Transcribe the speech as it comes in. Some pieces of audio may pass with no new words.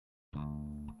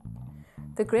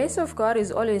The grace of God is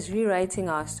always rewriting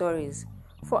our stories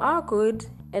for our good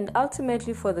and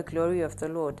ultimately for the glory of the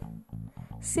Lord.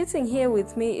 Sitting here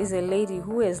with me is a lady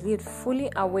who has lived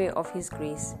fully aware of His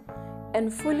grace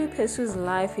and fully pursues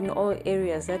life in all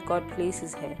areas that God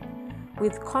places her,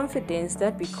 with confidence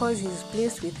that because He is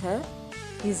pleased with her,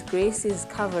 His grace is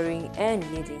covering and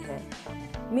leading her.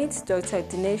 Meet Dr.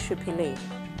 Dineshri Pillay,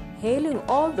 hailing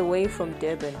all the way from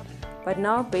Durban, but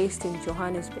now based in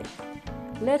Johannesburg.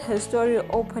 Let her story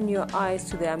open your eyes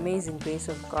to the amazing grace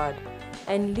of God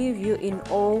and leave you in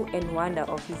awe and wonder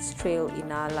of its trail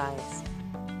in our lives.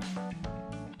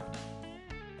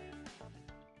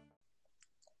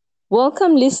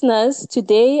 Welcome, listeners.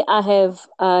 Today I have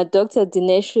Dr.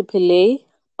 Dineshri Pillay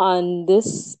on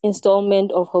this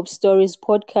installment of Hope Stories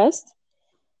podcast.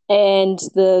 And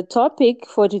the topic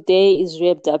for today is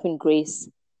wrapped up in grace.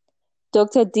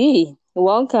 Dr. D,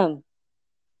 welcome.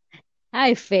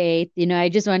 Hi, Faith. I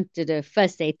just wanted to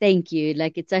first say thank you.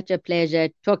 It's such a pleasure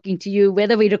talking to you.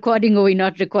 Whether we're recording or we're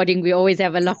not recording, we always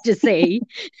have a lot to say.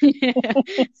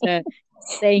 So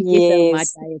thank you so much.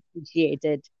 Yes. I appreciate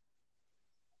it.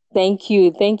 Thank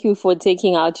you. Thank you for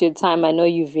taking out your time. I know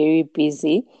you're very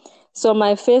busy. So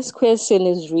my first question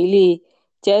is really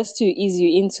just to ease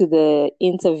you into the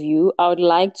interview. I would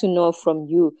like to know from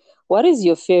you, what is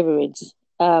your favorite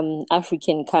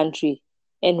African country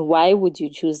and why would you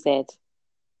choose that?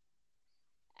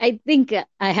 I think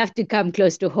I have to come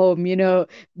close to home.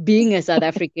 Being a South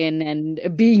African and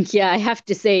being here, I have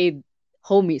to say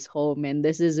home is home. And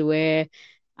this is where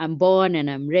I'm born and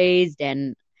I'm raised.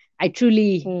 And I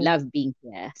truly love being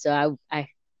here. So I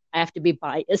have to be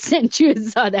biased and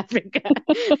choose South Africa.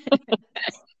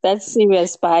 That's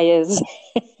serious bias.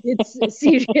 It's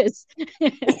serious.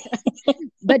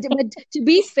 But to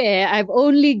be fair, I've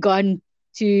only gone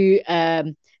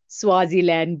to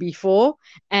Swaziland before,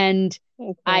 and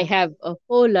I have a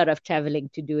whole lot of traveling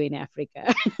to do in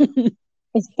Africa.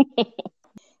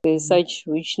 There's such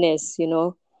richness, in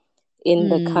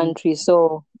the country.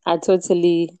 So I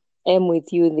totally am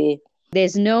with you there.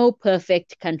 There's no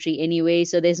perfect country anyway,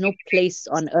 so there's no place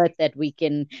on earth that we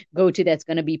can go to that's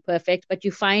going to be perfect, but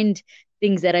you find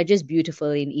things that are just beautiful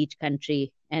in each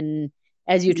country, and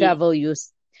as you travel,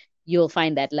 you'll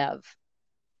find that love.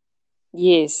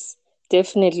 Yes,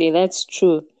 definitely, that's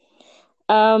true.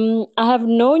 I have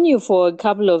known you for a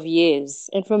couple of years,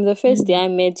 and from the first day I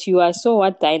met you, I saw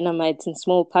what dynamite in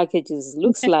small packages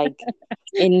looks like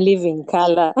in living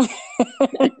color.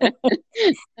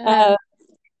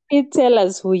 Please tell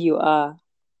us who you are.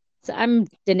 So I'm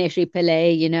Dineshri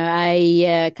Pillay.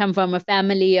 I come from a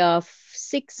family of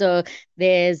 6, so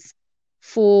there's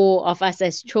 4 of us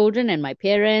as children and my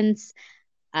parents.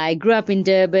 I grew up in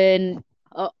Durban.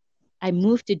 I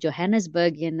moved to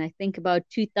Johannesburg in, I think, about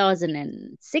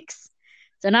 2006.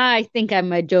 So now I think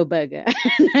I'm a Joburger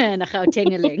and a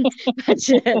Gautengeling.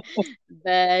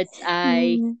 But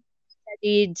I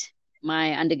studied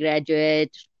my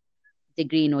undergraduate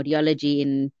degree in audiology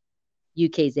in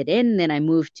UKZN. Then I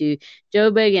moved to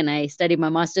Joburg and I studied my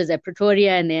master's at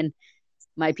Pretoria and then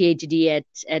my PhD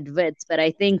at Wits. But I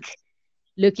think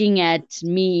looking at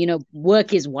me,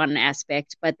 work is one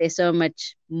aspect, but there's so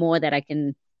much more that I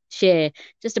can share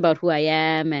just about who I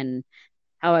am and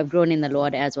how I've grown in the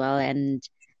Lord as well. And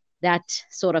that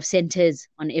sort of centers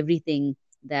on everything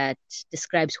that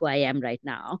describes who I am right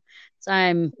now. So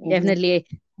I'm definitely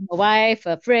a wife,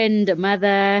 a friend, a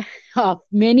mother of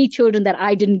many children that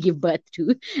I didn't give birth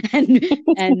to,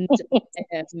 and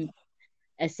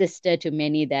a sister to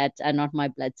many that are not my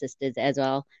blood sisters as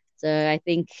well. So I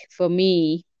think for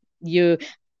me,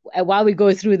 while we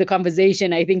go through the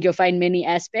conversation, I think you'll find many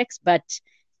aspects, but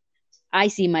I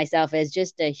see myself as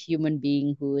just a human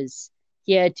being who is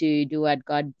here to do what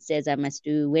God says I must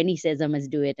do when He says I must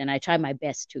do it, and I try my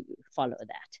best to follow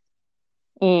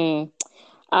that.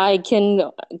 I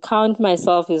can count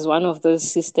myself as one of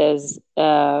those sisters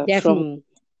from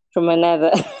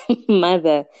another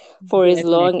mother. For as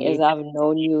long as I've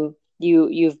known you,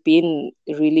 you've been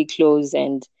really close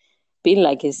and been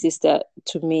like a sister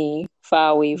to me, far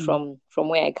away from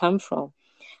where I come from.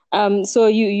 So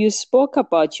you spoke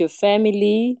about your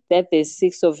family, that there's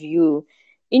 6 of you.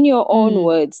 In your own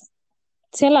words,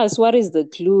 tell us what is the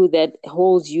glue that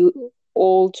holds you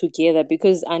all together?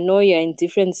 Because I know you're in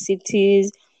different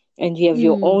cities and you have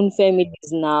your own families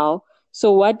now.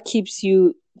 So what keeps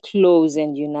you close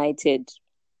and united?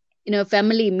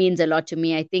 Family means a lot to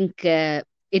me. I think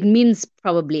it means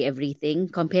probably everything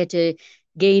compared to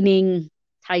gaining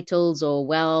titles or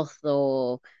wealth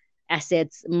or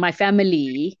assets. My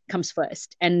family comes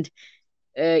first. And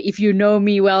if you know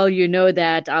me well, you know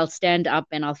that I'll stand up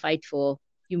and I'll fight for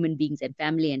human beings and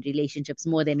family and relationships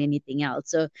more than anything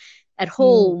else. So at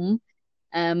home,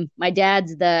 my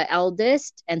dad's the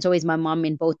eldest, and so is my mom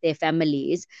in both their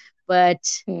families. But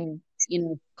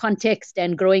context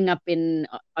and growing up in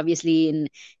obviously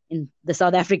in the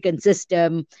South African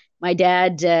system, my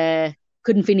dad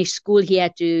couldn't finish school. He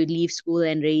had to leave school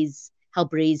and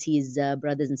help raise his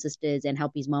brothers and sisters and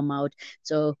help his mom out.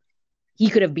 So he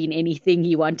could have been anything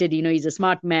he wanted. He's a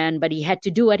smart man, but he had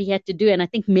to do what he had to do. And I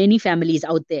think many families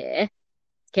out there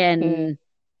can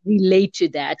relate to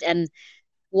that. And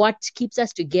what keeps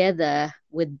us together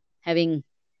with having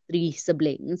 3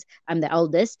 siblings, I'm the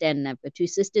eldest, and I've got 2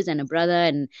 sisters and a brother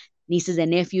and nieces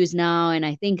and nephews now. And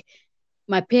I think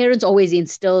my parents always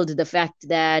instilled the fact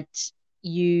that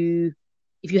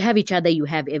if you have each other, you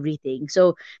have everything.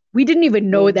 So we didn't even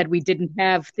know that we didn't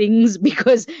have things,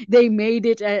 because they made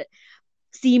it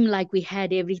seem like we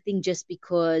had everything just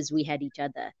because we had each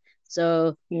other.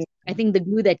 So I think the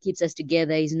glue that keeps us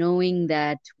together is knowing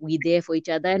that we're there for each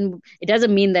other. And it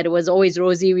doesn't mean that it was always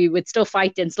rosy. We would still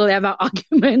fight and still have our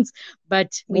arguments,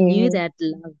 but we knew that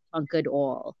love conquered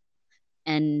all.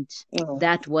 And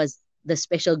that was the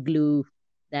special glue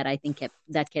that I think kept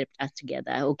us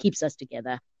together, or keeps us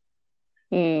together.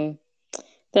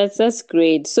 That's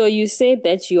great. So you said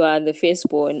that you are the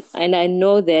firstborn, and I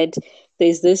know that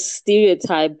there's this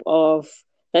stereotype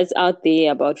that's out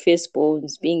there about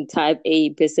firstborns being type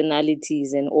A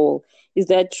personalities and all. Is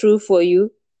that true for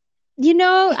you?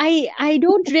 I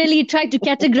don't really try to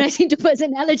categorize into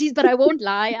personalities, but I won't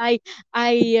lie.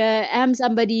 I am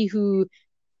somebody who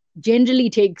generally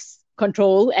takes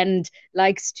control and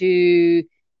likes to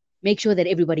make sure that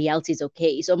everybody else is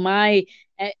okay. So my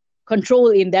control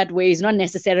in that way is not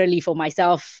necessarily for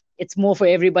myself. It's more for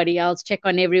everybody else. Check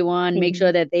on everyone, make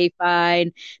sure that they're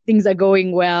fine, things are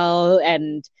going well,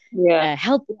 and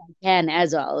help if I can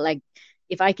as well. Like,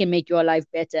 if I can make your life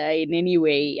better in any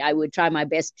way, I would try my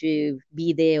best to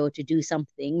be there or to do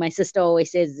something. My sister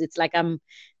always says it's like I'm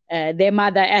their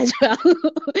mother as well,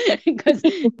 because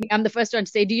I'm the first one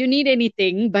to say, do you need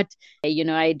anything? But,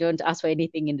 I don't ask for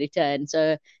anything in return.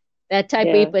 So that type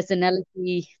A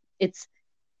personality, it's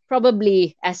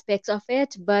probably aspects of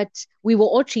it, but we were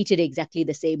all treated exactly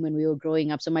the same when we were growing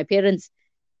up. So my parents,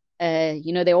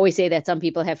 they always say that some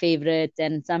people have favorites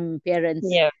and some parents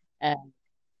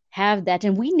have that.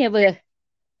 And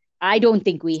I don't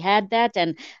think we had that.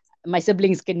 And my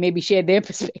siblings can maybe share their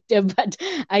perspective, but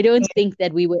I don't think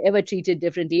that we were ever treated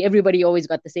differently. Everybody always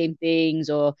got the same things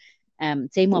or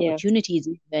same opportunities.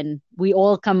 And we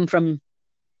all come from,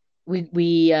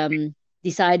 we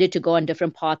decided to go on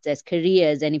different paths as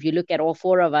careers. And if you look at all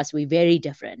 4 of us, we're very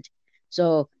different.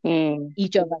 So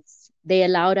each of us, they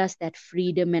allowed us that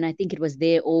freedom. And I think it was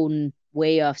their own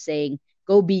way of saying,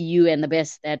 go be you and the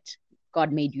best that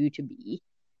God made you to be.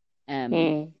 I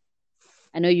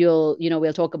know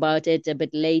we'll talk about it a bit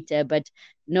later, but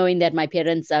knowing that my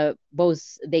parents are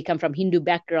they come from Hindu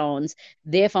backgrounds,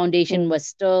 their foundation was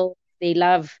still, they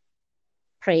love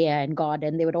prayer and God.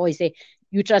 And they would always say,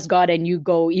 you trust God and you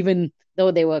go, even though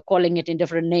they were calling it in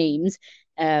different names.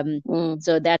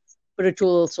 So that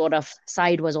spiritual sort of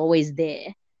side was always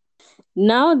there.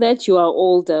 Now that you are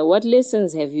older, what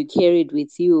lessons have you carried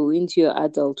with you into your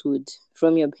adulthood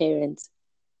from your parents?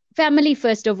 Family,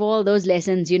 first of all, those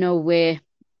lessons, where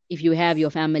if you have your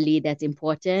family, that's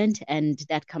important and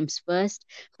that comes first.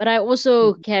 But I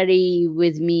also carry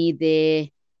with me the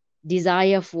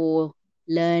desire for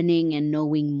learning and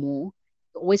knowing more.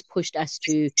 It always pushed us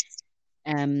to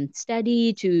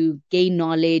study, to gain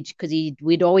knowledge, because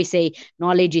we'd always say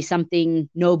knowledge is something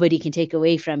nobody can take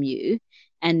away from you.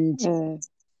 And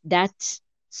that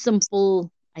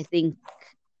simple, I think,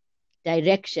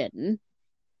 direction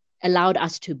allowed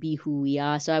us to be who we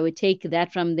are. So I would take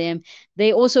that from them.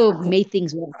 They also made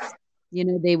things work.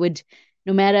 They would,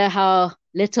 no matter how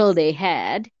little they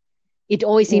had, it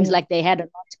always seems like they had a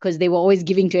lot, because they were always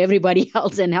giving to everybody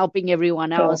else and helping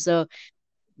everyone else. So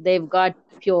they've got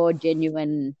pure,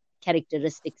 genuine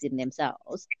characteristics in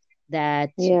themselves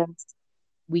that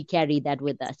we carry that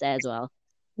with us as well.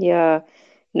 Yeah.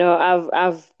 No,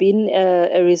 I've been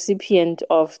a recipient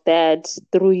of that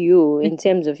through you in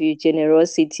terms of your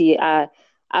generosity.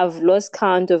 I've lost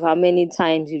count of how many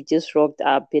times you've just rocked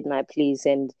up in my place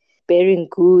and bearing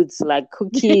goods like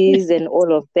cookies and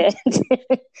all of that.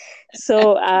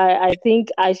 So I think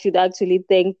I should actually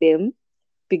thank them,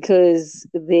 because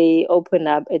they open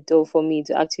up a door for me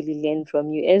to actually learn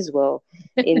from you as well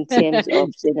in terms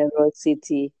of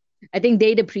generosity. I think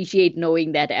they'd appreciate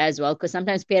knowing that as well, because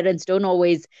sometimes parents don't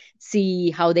always see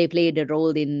how they played a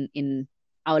role in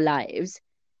our lives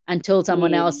until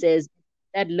someone else says,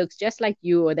 that looks just like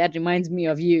you, or that reminds me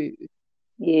of you.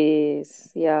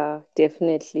 Yes, yeah,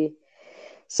 definitely.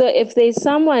 So if there's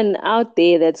someone out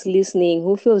there that's listening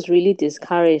who feels really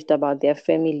discouraged about their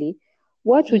family,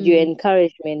 what would your Mm.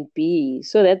 encouragement be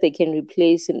so that they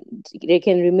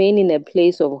can remain in a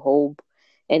place of hope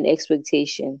and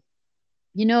expectation?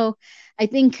 You know, I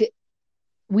think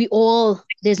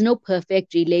there's no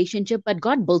perfect relationship, but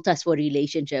God built us for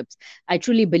relationships. I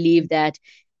truly believe that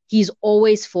He's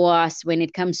always for us when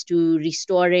it comes to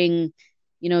restoring,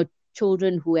 you know,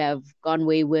 children who have gone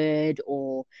wayward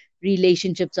or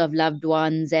relationships of loved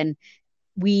ones. And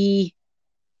we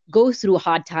go through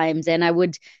hard times. And I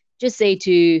would just say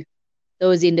to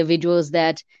those individuals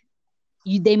that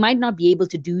they might not be able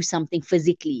to do something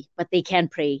physically, but they can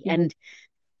pray. Mhm. And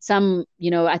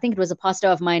I think it was a pastor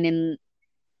of mine in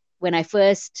when I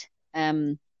first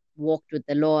walked with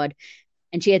the Lord.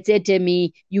 And she had said to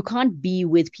me, you can't be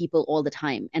with people all the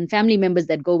time. And family members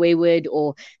that go wayward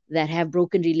or that have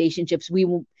broken relationships,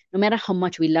 no matter how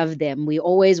much we love them, we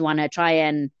always want to try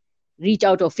and reach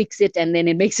out or fix it. And then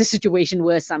it makes the situation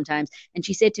worse sometimes. And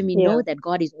she said to me, Yeah. know that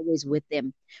God is always with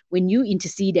them. When you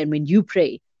intercede and when you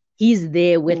pray, He's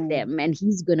there with Mm, them and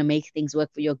He's going to make things work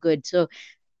for your good. So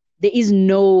there is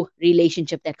no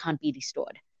relationship that can't be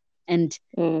restored. And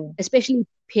mm, especially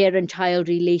parent-child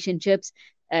relationships.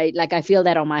 Like I feel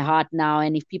that on my heart now.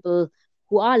 And if people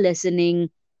who are listening,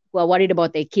 who are worried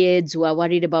about their kids, who are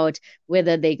worried about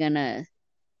whether they're gonna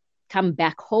come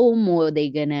back home or they're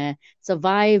gonna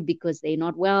survive because they're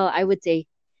not well, I would say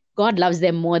God loves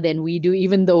them more than we do,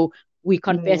 even though we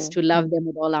confess mm. to love them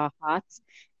with all our hearts.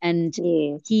 And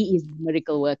Yes. He is a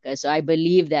miracle worker. So I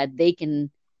believe that they can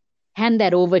hand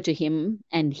that over to Him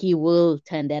and He will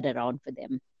turn that around for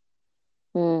them.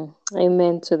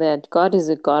 Amen to that. God is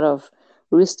a God of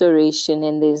restoration,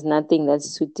 and there's nothing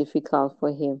that's too difficult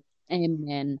for him.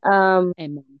 Amen. Um,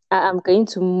 Amen. I'm going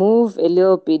to move a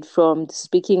little bit from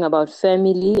speaking about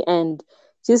family and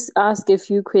just ask a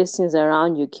few questions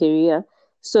around your career.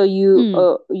 So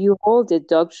Mm, you hold a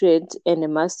doctorate and a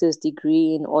master's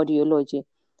degree in audiology.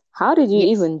 How did you yes.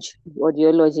 even choose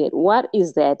audiology? What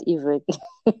is that even?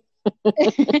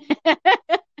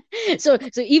 So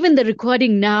even the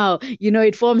recording now,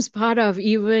 it forms part of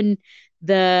even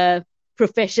the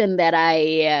profession that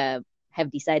I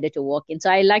have decided to walk in. So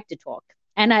I like to talk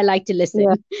and I like to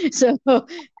Yeah. listen. So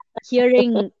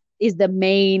hearing is the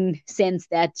main sense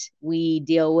that we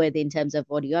deal with in terms of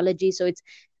audiology. So it's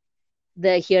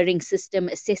the hearing system,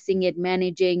 assessing it,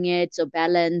 managing it, so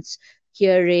balance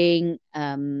hearing,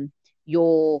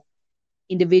 your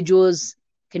individuals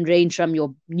can range from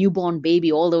your newborn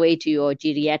baby all the way to your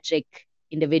geriatric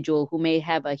individual who may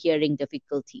have a hearing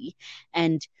difficulty.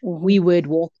 And we Mhm. would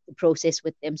walk the process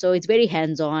with them. So it's very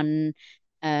hands on.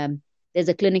 Um, there's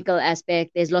a clinical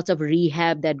aspect, there's lots of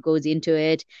rehab that goes into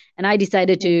it. And I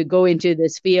decided to go into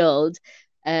this field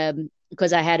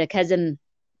because I had a cousin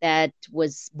that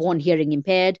was born hearing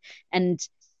impaired. And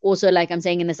also, like I'm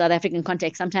saying, in the South African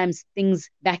context, sometimes things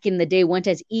back in the day weren't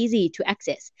as easy to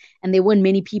access, and there weren't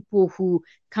many people who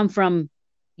come from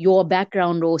your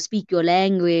background or speak your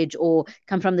language or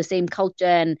come from the same culture.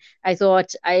 And I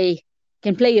thought I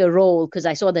can play a role because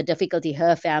I saw the difficulty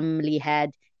her family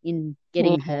had in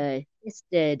getting Mhm. her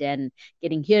tested and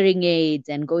getting hearing aids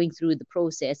and going through the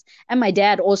process. And my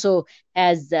dad also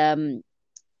has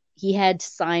he had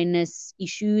sinus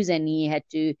issues and he had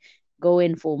to go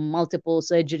in for multiple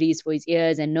surgeries for his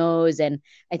ears and nose. And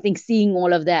I think seeing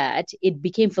all of that, it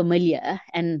became familiar.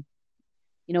 And,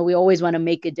 we always want to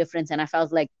make a difference. And I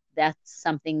felt like that's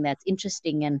something that's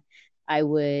interesting and I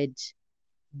would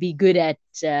be good at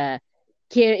a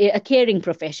caring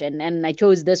profession. And I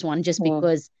chose this one just Mhm.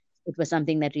 because it was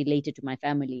something that related to my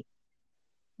family.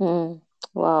 Mm,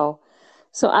 wow.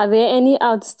 So, are there any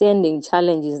outstanding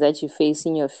challenges that you face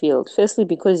in your field? Firstly,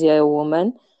 because you're a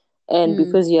woman and Mm.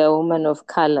 because you're a woman of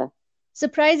color.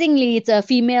 Surprisingly, it's a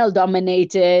female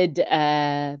dominated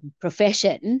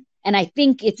profession. And I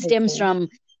think it stems Okay. from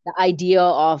the idea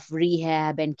of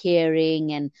rehab and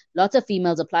caring, and lots of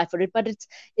females apply for it. But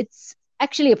it's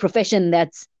actually a profession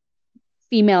that's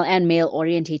female and male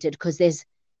orientated because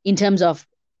in terms of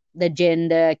the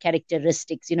gender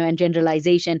characteristics, and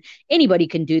generalization, anybody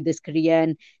can do this career.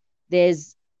 And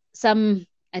there's some,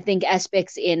 I think,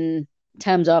 aspects in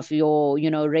terms of your,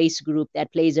 race group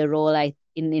that plays a role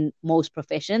in most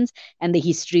professions, and the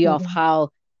history of Mhm. how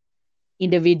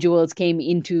individuals came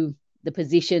into the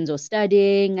positions or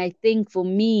studying. I think for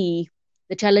me,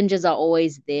 the challenges are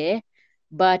always there,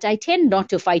 but I tend not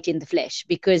to fight in the flesh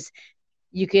because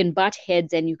you can butt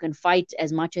heads and you can fight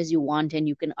as much as you want and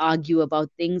you can argue about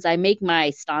things. I make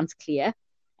my stance clear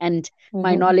and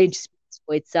my Mhm. knowledge speaks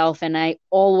for itself. And I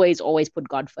always, always put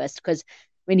God first because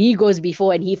when he goes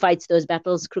before and he fights those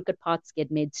battles, crooked paths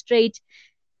get made straight.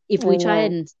 If we try Amen.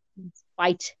 and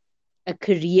fight a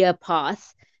career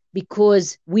path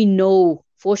because we know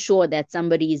for sure that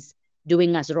somebody's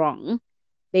doing us wrong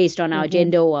based on our Mm-hmm.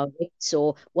 gender or our race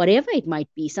or whatever it might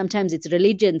be. Sometimes it's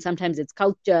religion, sometimes it's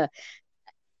culture.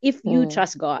 If you Mm.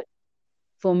 trust God,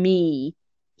 for me,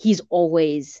 He's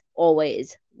always,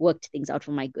 always worked things out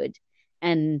for my good.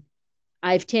 And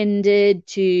I've tended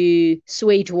to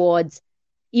sway towards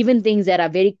even things that are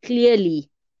very clearly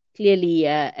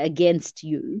against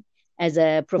you as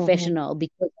a Mm-hmm. professional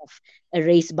because of a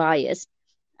race bias.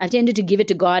 I've tended to give it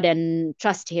to God and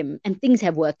trust Him, and things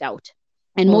have worked out.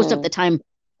 And most of the Mm. time,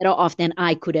 better off than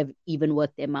I could have even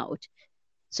worked them out.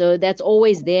 So that's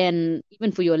always there. And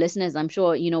even for your listeners, I'm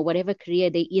sure, whatever career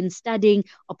they're in, studying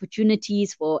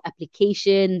opportunities for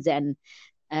applications and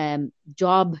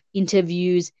job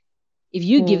interviews, if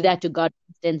you give Mm. that to God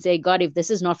and say, God, if this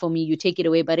is not for me, you take it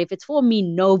away. But if it's for me,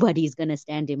 nobody's going to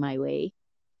stand in my way,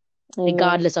 Amen.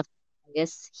 regardless of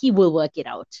bias. He will work it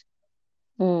out.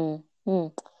 Mm.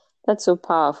 Mm. That's so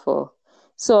powerful.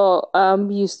 So,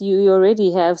 you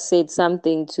already have said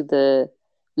something to the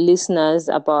listeners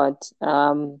about,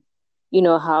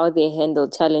 how they handle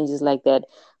challenges like that.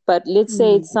 But let's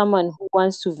say Mm. it's someone who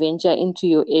wants to venture into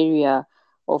your area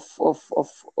of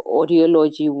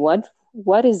audiology.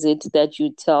 What is it that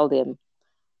you tell them?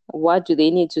 What do they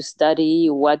need to study?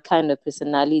 What kind of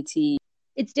personality?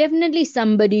 It's definitely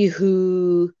somebody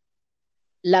who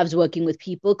loves working with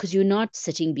people because you're not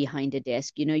sitting behind a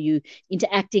desk. You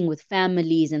interacting with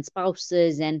families and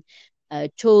spouses and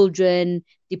children,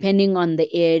 depending on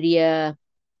the area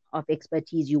of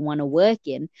expertise you want to work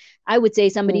in. I would say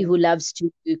somebody Mm. who loves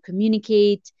to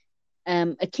communicate,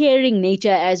 a caring nature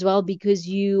as well, because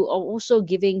you are also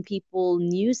giving people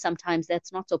news sometimes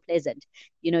that's not so pleasant.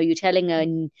 You're telling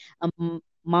a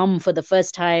mom for the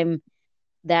first time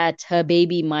that her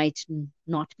baby might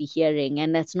not be hearing,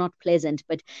 and that's not pleasant,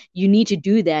 but you need to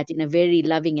do that in a very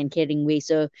loving and caring way.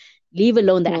 So leave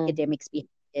alone the Mm. academics behind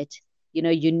it.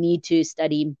 You need to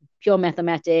study pure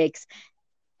mathematics,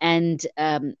 and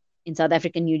in South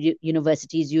African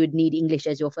universities, you would need English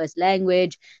as your first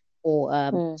language, or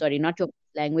Mm. sorry, not your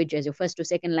first language, as your first or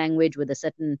second language with a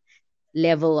certain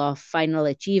level of final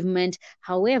achievement.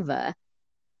 However,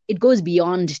 it goes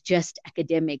beyond just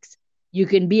academics. You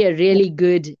can be a really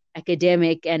good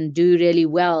academic and do really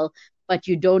well, but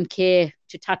you don't care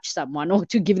to touch someone or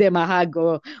to give them a hug,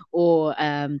 or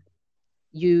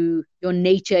your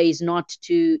nature is not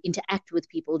to interact with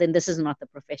people, then this is not the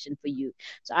profession for you.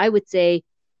 So I would say,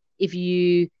 if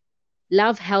you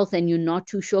love health and you're not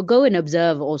too sure, go and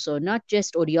observe also, not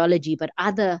just audiology, but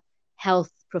other health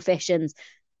professions.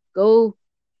 Go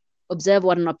observe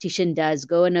what an optician does,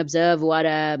 go and observe what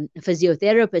a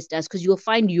physiotherapist does, because you'll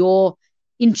find your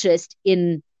interest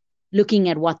in looking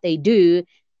at what they do,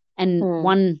 and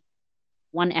Mm.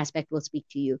 one aspect will speak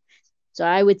to you. So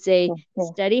I would say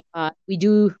Okay. study hard. We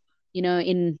do,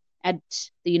 in at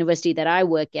the university that I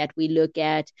work at, we look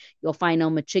at your final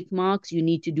matric marks. You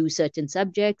need to do certain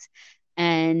subjects,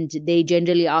 and they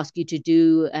generally ask you to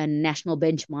do a national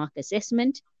benchmark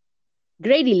assessment.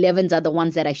 Grade 11s are the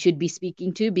ones that I should be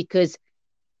speaking to, because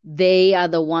they are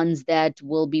the ones that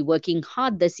will be working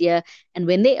hard this year. And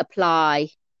when they apply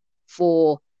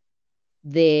for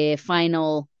their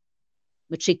final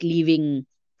matric leaving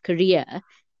career,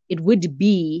 it would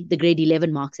be the grade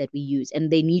 11 marks that we use. And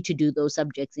they need to do those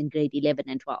subjects in grade 11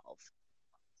 and 12.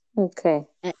 Okay.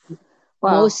 And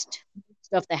Wow. most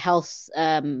of the health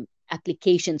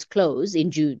applications close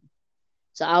in June.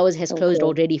 So ours has closed Okay.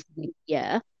 already for the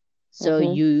year. So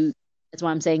Mm-hmm. that's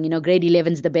why I'm saying, grade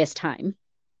 11 is the best time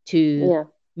to Yeah.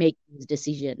 make these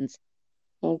decisions.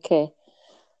 Okay.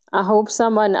 I hope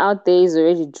someone out there is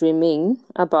already dreaming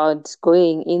about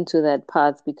going into that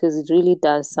path because it really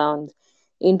does sound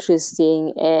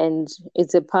interesting and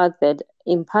it's a path that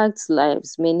impacts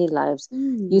lives, many lives.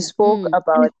 You spoke And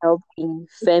about helping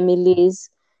families.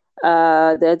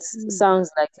 That mm,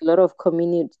 sounds like a lot of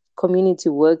community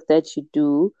work that you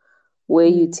do where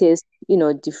you mm. test,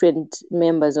 different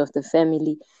members of the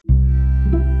family.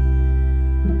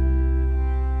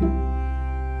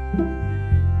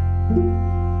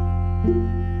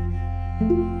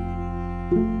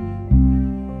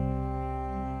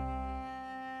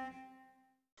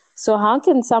 So how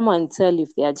can someone tell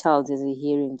if their child has a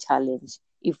hearing challenge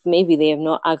if maybe they have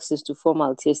no access to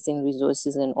formal testing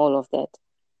resources and all of that?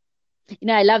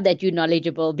 I love that you're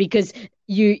knowledgeable, because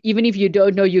even if you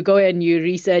don't know, you go and you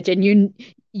research, and you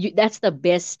that's the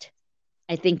best,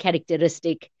 I think,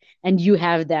 characteristic, and you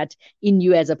have that in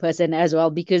you as a person as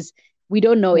well, because we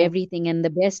don't know Mm. everything, and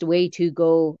the best way to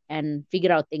go and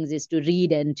figure out things is to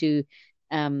read and to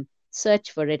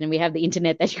search for it. And we have the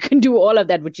internet that you can do all of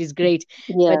that, which is great.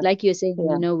 Yeah. But like you're saying,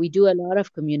 Yeah. we do a lot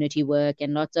of community work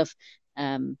and lots of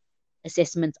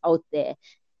assessments out there,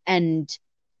 and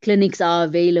clinics are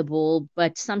available,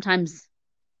 but sometimes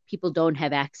people don't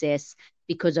have access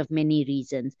because of many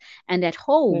reasons. And at Mm.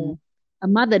 home, a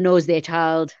mother knows their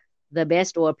child the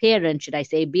best, or a parent, should I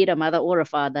say, be it a mother or a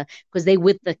father, because they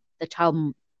with the child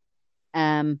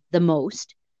the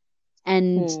most.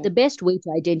 And the Mm. best way to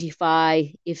identify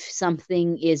if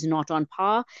something is not on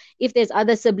par, if there's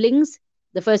other siblings,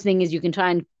 the first thing is you can try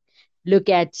and look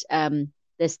at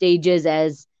the stages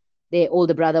as their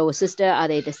older brother or sister. Are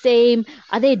they the same?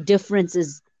 Are there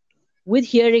differences? With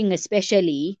hearing,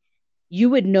 especially, you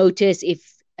would notice if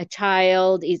a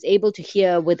child is able to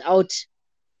hear without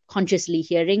consciously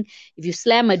hearing. If you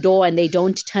slam a door and they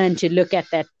don't turn to look at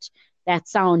that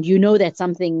sound, you know that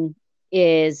something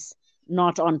is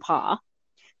not on par.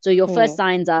 So your first Mm.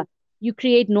 signs are you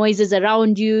create noises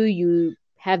around you, you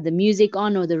have the music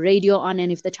on or the radio on,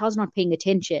 and if the child's not paying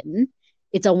attention,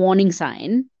 it's a warning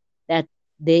sign that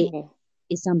there Mm.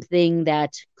 is something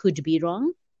that could be wrong.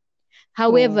 Mm.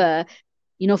 However,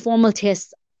 formal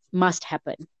tests must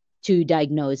happen to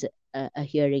diagnose a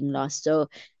hearing loss. So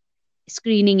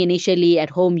screening initially at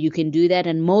home, you can do that.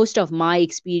 And most of my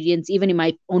experience, even in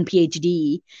my own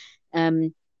PhD,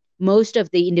 most of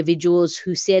the individuals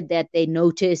who said that they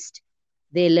noticed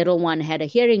their little one had a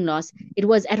hearing loss, it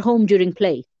was at home during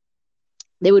play.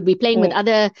 They would be playing with Mm.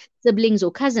 other siblings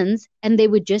or cousins, and they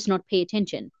would just not pay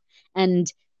attention.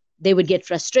 And they would get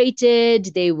frustrated.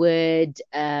 They would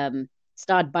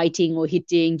start biting or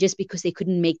hitting just because they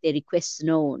couldn't make their requests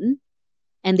known.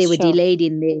 And they were Sure. delayed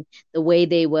in the way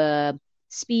they were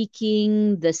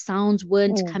speaking. The sounds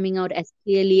weren't Mm. coming out as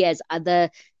clearly as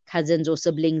other cousins or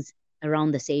siblings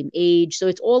around the same age. So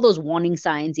it's all those warning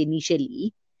signs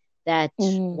initially that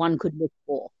Mm. one could look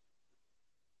for.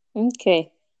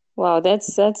 Okay. Wow,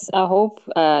 that's I hope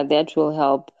that will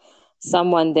help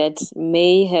someone that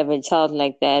may have a child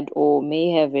like that or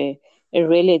may have a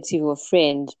relative or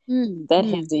friend Mm, that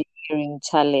mm, has a hearing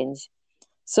challenge.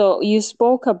 So you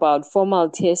spoke about formal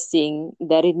testing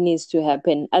that it needs to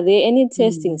happen. Are there any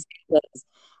testing mm. centers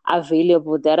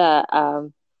available that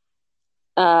are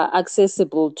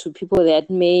accessible to people that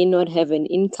may not have an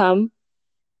income?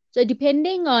 So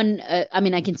depending on,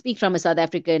 I can speak from a South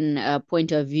African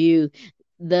point of view,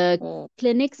 the Mm.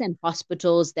 clinics and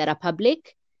hospitals that are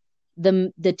public,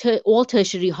 all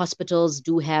tertiary hospitals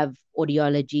do have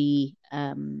audiology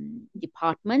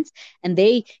departments, and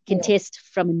they can Yeah. test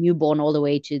from a newborn all the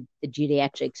way to the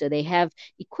geriatric. So they have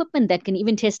equipment that can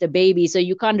even test a baby. So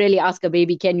you can't really ask a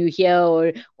baby, can you hear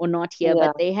or not hear? Yeah.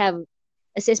 But they have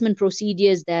assessment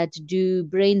procedures that do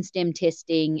brainstem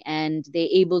testing, and they're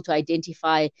able to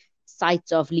identify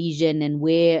sites of lesion and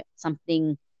where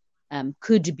something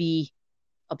could be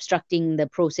obstructing the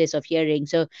process of hearing.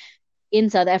 So in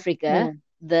South Africa, Mm.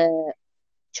 the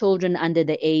children under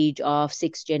the age of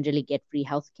 6 generally get free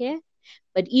healthcare.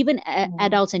 But even Mm.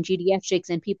 adults and geriatrics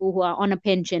and people who are on a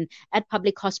pension at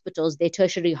public hospitals, their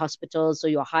tertiary hospitals, so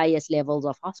your highest levels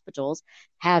of hospitals,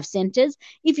 have centers.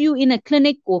 If you're in a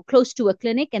clinic or close to a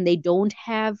clinic and they don't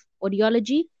have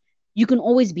audiology, you can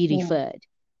always be Mm. referred.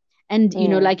 And,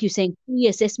 Mm. like you're saying, free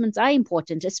assessments are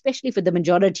important, especially for the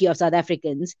majority of South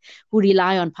Africans who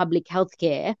rely on public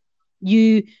healthcare.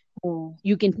 You Mm.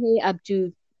 you can pay up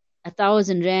to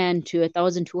 1,000 rand to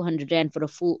 1,200 rand for a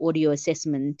full audio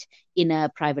assessment in a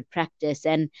private practice.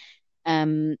 And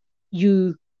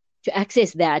you to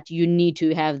access that, you need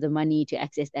to have the money to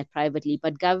access that privately.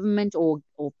 But government or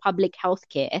public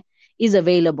healthcare is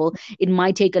available. It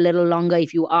might take a little longer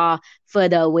if you are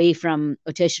further away from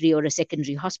a tertiary or a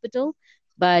secondary hospital.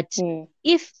 But Mm.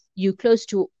 if you're close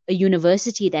to a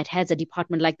university that has a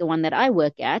department like the one that I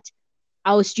work at,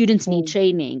 our students need Mm.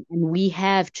 training, and we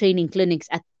have training clinics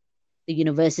at the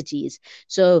universities.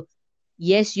 So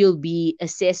yes, you'll be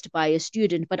assessed by a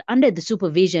student, but under the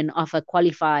supervision of a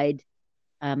qualified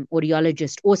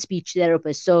audiologist or speech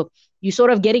therapist. So you're sort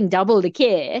of getting double the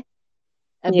care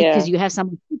because Yeah. you have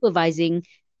someone supervising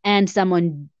and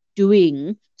someone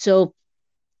doing. So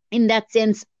in that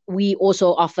sense, we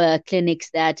also offer clinics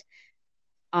that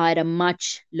are at a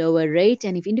much lower rate.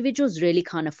 And if individuals really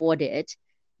can't afford it,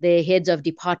 the heads of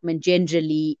department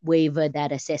generally waiver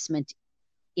that assessment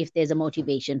if there's a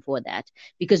motivation for that,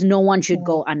 because no one should Mm.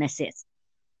 go unassessed.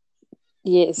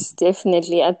 Yes,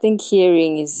 definitely. I think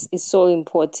hearing is so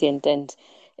important, and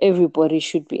everybody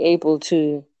should be able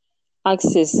to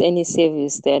access any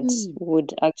service that Mm.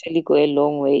 would actually go a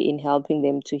long way in helping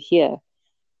them to hear.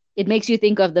 it makes you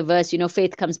think of the verse,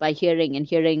 faith comes by hearing and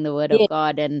hearing the word of Yeah.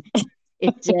 God. And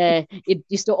it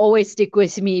used to always stick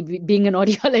with me being an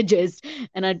audiologist.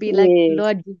 And I'd be like, Yes.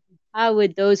 Lord, how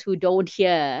would those who don't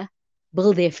hear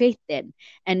build their faith then?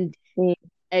 And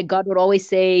Mm. God would always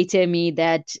say to me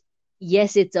that,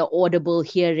 yes, it's an audible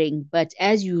hearing, but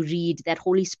as you read, that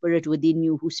Holy Spirit within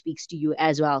you who speaks to you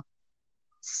as well,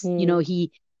 Mm.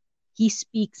 he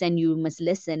speaks and you must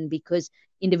listen, because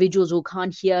individuals who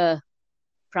can't hear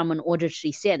from an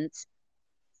auditory sense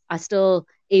are still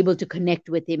able to connect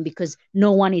with him, because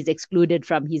no one is excluded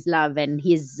from his love and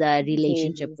his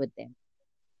relationship Yes. with them.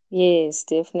 Yes,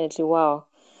 definitely. Wow.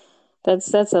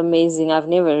 That's amazing. I've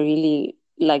never really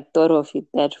like thought of it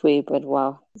that way, but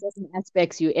wow. Certain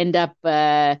aspects you end up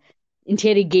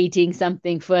interrogating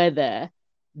something further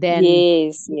than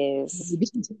Yes, being yes.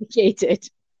 interrogated.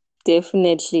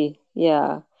 Definitely.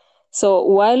 Yeah. So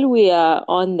while we are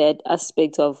on that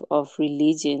aspect of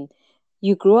religion,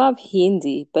 you grew up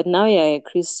Hindi, but now you're a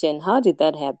Christian. How did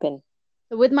that happen?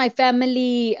 So with my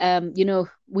family,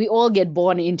 we all get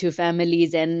born into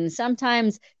families, and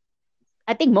sometimes,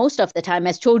 I think most of the time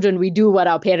as children, we do what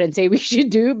our parents say we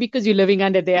should do, because you're living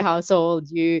under their household.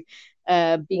 You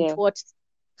being Yeah. taught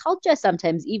culture,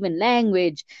 sometimes even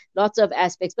language, lots of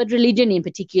aspects, but religion in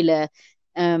particular.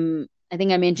 I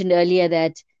think I mentioned earlier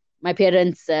that my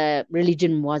parents'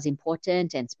 religion was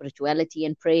important, and spirituality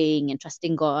and praying and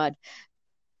trusting God.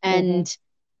 Mm-hmm. And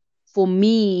for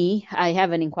me, I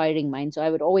have an inquiring mind, so I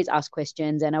would always ask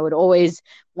questions and I would always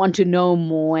want to know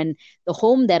more. And the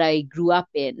home that I grew up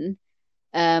in,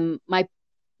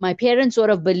 my parents sort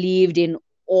of believed in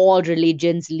all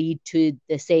religions lead to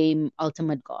the same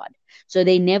ultimate God. So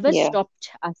they never Yeah. stopped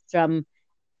us from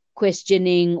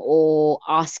questioning or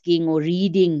asking or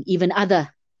reading even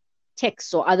other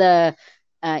texts or other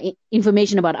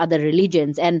information about other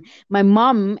religions. And my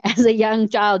mom, as a young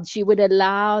child, she would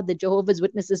allow the Jehovah's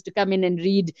Witnesses to come in and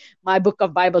read my book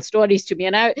of Bible stories to me.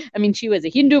 And I mean, she was a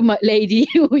Hindu lady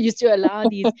who used to allow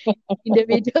these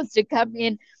individuals to come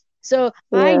in. So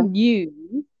I Yeah.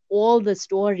 knew all the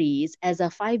stories as a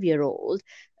 5-year-old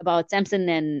about Samson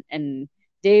and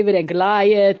David and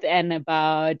Goliath and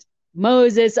about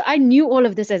Moses. So I knew all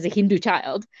of this as a Hindu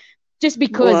child, just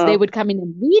because they Wow. would come in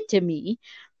and read to me.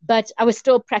 But I was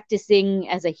still practicing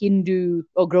as a Hindu,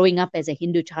 or growing up as a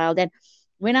Hindu child. And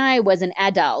when I was an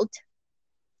adult,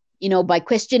 by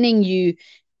questioning,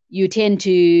 you tend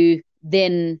to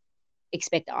then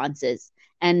expect answers.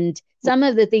 And some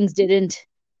of the things didn't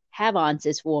have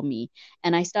answers for me.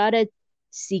 And I started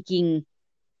seeking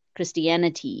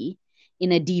Christianity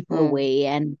in a deeper Mm. way.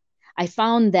 And I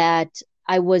found that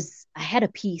I had a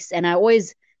peace, and I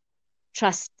always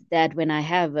trust that when I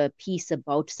have a peace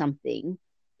about something,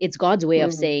 it's God's way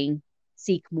of Mm. saying,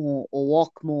 seek more or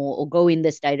walk more or go in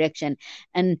this direction.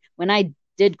 And when I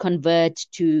did convert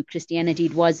to Christianity,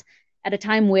 it was at a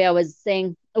time where I was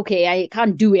saying, okay, I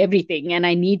can't do everything and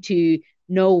I need to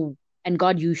know, and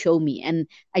God, you show me. And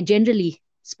I generally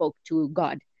spoke to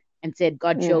God and said,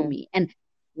 God, show Mm. me. And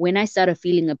when I started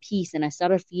feeling a peace and I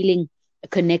started feeling a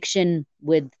connection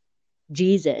with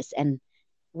Jesus, and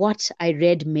what I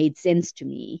read made sense to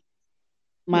me,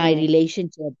 my Mm.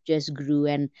 relationship just grew.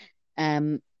 And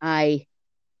I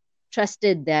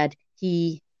trusted that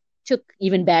He took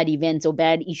even bad events or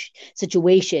bad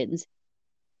situations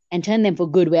and turned them for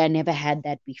good where I never had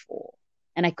that before.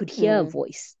 And I could hear a Mm.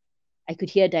 voice, I could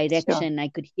hear Sure. direction, I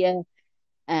could hear,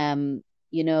 um,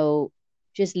 you know,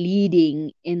 just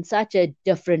leading in such a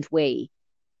different way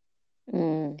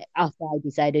Mm. after I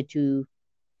decided to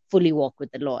fully walk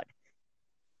with the Lord.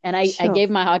 And I Sure. gave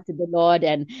my heart to the Lord,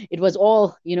 and it was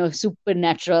all,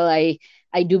 supernatural.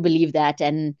 I do believe that.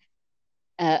 And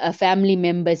a family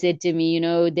member said to me,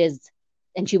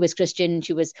 and she was Christian,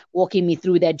 she was walking me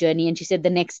through that journey, and she said, the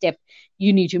next step,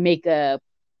 you need to make a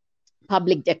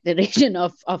public declaration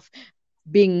of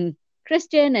being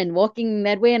Christian and walking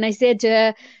that way. And I said to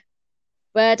her,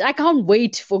 but I can't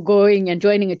wait for going and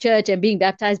joining a church and being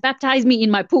baptized. Baptize me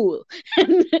in my pool.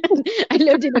 I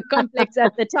lived in a complex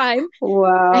at the time, and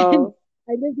Wow.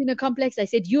 I lived in a complex. I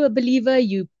said, "You a believer?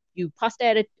 You pastor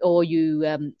at it, or you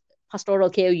pastoral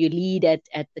care? You lead at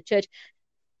the church?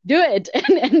 Do it."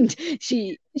 And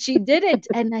she did it.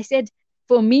 And I said,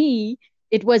 for me,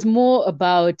 it was more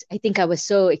about. I think I was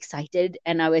so excited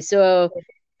and I was so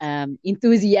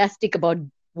enthusiastic about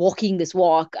walking this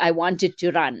walk. I wanted to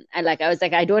run. I was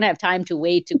like, I don't have time to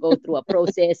wait to go through a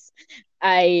process.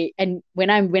 And when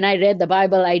I read the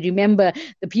Bible, I remember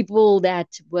the people that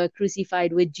were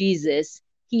crucified with Jesus.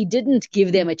 He didn't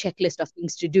give them a checklist of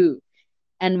things to do.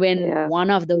 And when Yeah. one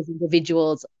of those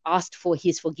individuals asked for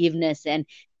his forgiveness, and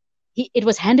it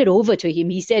was handed over to him.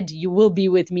 He said, "You will be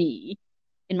with me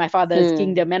in my Father's Mm.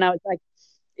 kingdom." And I was like,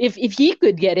 if he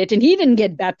could get it, and he didn't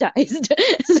get baptized,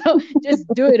 so just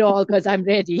do it all because I'm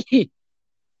ready.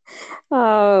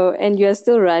 Oh, and you're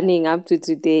still running up to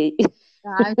today.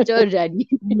 I'm so ready.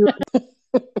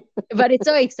 But it's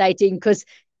so exciting because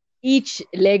each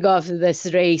leg of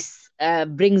this race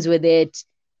brings with it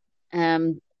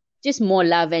um, just more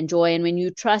love and joy. And when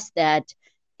you trust that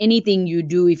anything you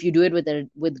do, if you do it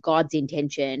with God's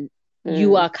intention, you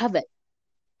Mm. are covered,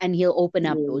 and He'll open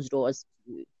up Yeah. those doors.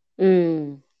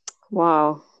 Mm.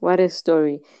 Wow, what a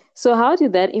story. So how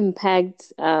did that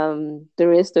impact the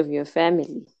rest of your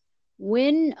family?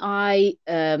 When I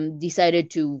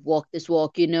decided to walk this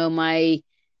walk, I,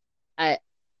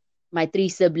 my three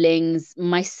siblings,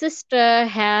 my sister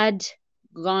had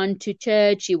gone to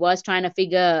church. She was trying to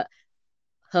figure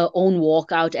her own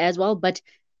walk out as well. But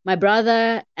my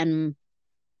brother, and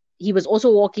he was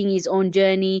also walking his own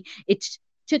journey. It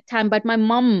took time, but my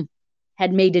mom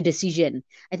had made a decision.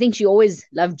 I think she always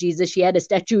loved Jesus. She had a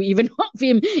statue even of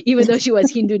him, even though she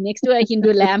was Hindu, next to a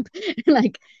Hindu lamp.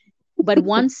 Like, but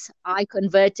once I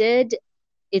converted,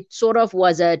 it sort of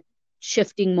was a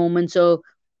shifting moment. So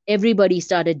everybody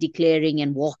started declaring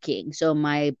and walking. So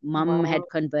my mom had Wow.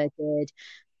 converted,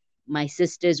 my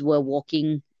sisters were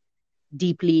walking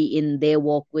deeply in their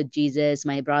walk with Jesus,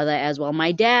 my brother as well.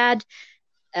 My dad,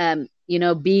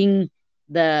 being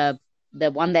the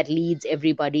one that leads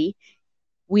everybody,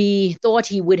 we thought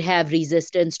he would have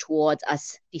resistance towards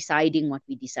us deciding what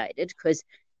we decided because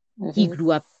he Mm-hmm.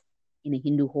 grew up in a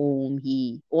Hindu home.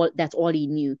 That's all he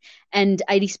knew. And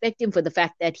I respect him for the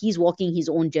fact that he's walking his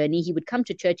own journey. He would come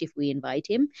to church if we invite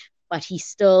him, but he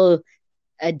still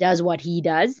does what he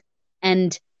does.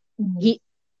 And Mm. he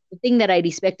the thing that I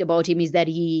respect about him is that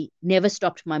he never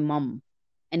stopped my mom.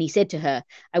 And he said to her,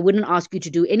 "I wouldn't ask you to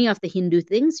do any of the Hindu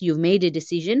things. You've made a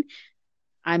decision.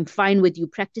 I'm fine with you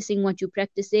practicing what you're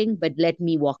practicing, but let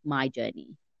me walk my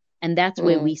journey." And that's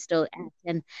where we Mm. still at.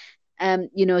 And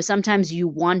sometimes you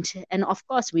want, and of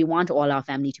course, we want all our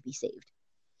family to be saved.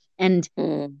 And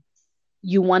Mm.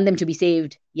 you want them to be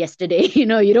saved yesterday.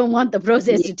 You don't want the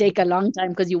process Yeah. to take a long time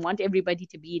because you want everybody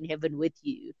to be in heaven with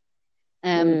you.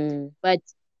 Um, Mm. but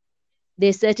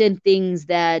there's certain things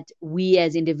that we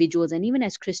as individuals and even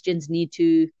as Christians need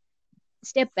to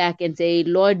step back and say,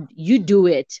 Lord, you do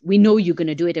it. We know you're going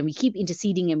to do it. And we keep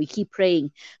interceding and we keep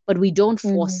praying, but we don't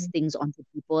force Mm. things onto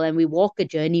people and we walk a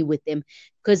journey with them.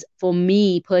 Because for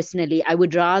me personally, I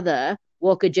would rather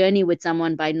walk a journey with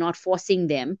someone by not forcing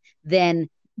them than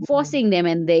Mm. forcing them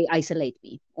and they isolate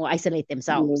me or isolate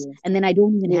themselves. Yes. And then I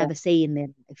don't even Yeah. have a say in their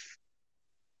life.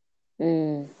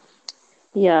 Mm.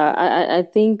 Yeah, I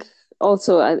think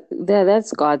also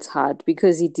that's God's heart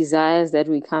because He desires that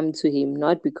we come to Him,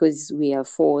 not because we are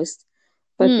forced,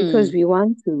 but because Hmm, we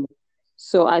want to.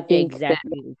 So I think that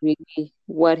exactly. is really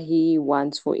what He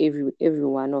wants for every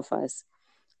one of us.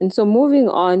 And so moving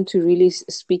on to really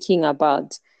speaking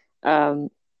about um,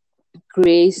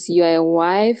 grace, you are a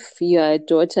wife, you are a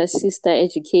daughter, sister,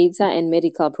 educator, and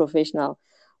medical professional.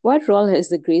 What role has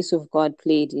the grace of God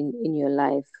played in your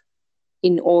life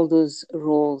in all those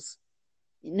roles?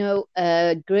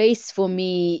 Grace for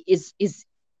me is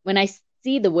when I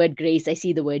see the word grace, I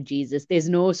see the word Jesus. There's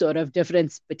no sort of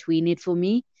difference between it for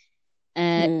me,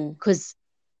 Mm. because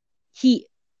he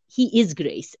he is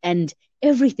grace, and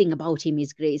everything about him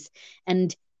is grace,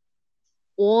 and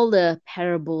all the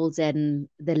parables and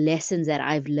the lessons that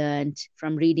I've learned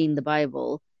from reading the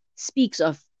Bible speaks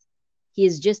of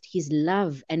his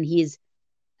love and his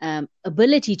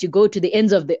ability to go to the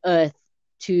ends of the earth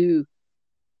to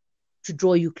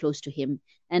draw you close to him.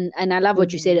 And I love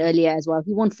what you said Mm. earlier as well.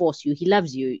 He won't force you. He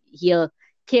loves you. He'll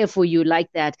care for you like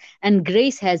that. And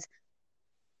grace has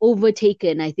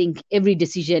overtaken, I think, every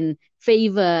decision.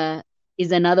 Favor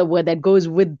is another word that goes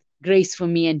with grace for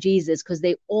me and Jesus because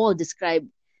they all describe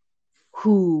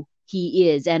who he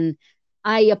is. And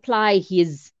I apply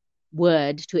his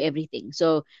word to everything.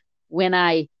 So when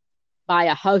I buy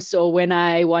a house or when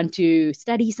I want to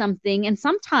study something, and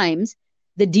sometimes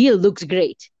the deal looks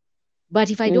great, but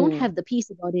if I don't Mm. have the peace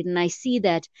about it and I see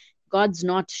that God's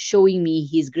not showing me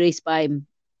his grace by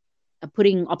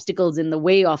putting obstacles in the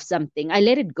way of something, I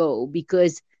let it go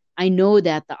because I know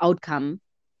that the outcome,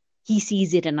 he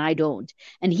sees it and I don't.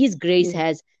 And his grace Mm.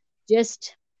 has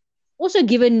just also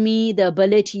given me the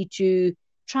ability to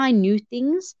try new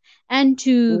things and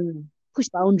to Mm. push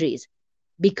boundaries.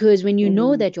 Because when you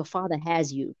know Mm. that your father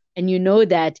has you and you know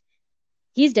that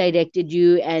he's directed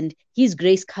you and his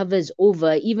grace covers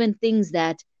over even things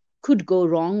that could go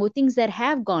wrong or things that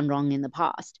have gone wrong in the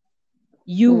past,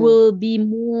 you Mm. will be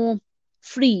more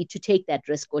free to take that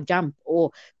risk or jump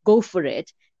or go for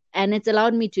it. And it's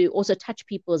allowed me to also touch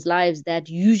people's lives that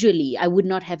usually I would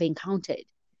not have encountered.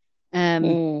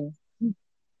 Mm.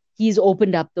 He's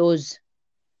opened up those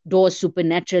doors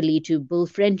supernaturally to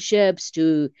build friendships,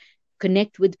 to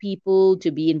connect with people,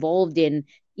 to be involved in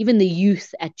even the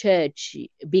youth at church,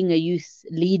 being a youth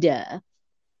leader,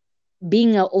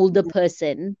 being an older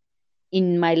person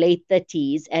in my late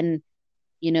 30s, and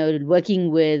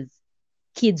working with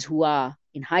kids who are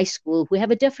in high school who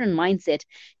have a different mindset.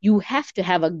 You have to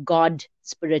have a God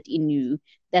spirit in you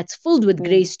that's filled with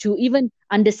grace to even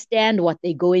understand what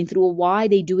they're going through, or why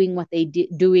they're doing what they're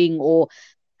doing, or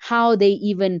how they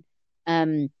even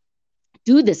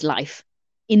do this life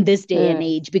in this day and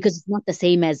age, because it's not the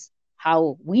same as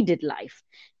how we did life.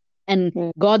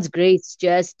 And God's grace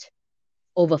just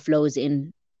overflows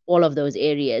in all of those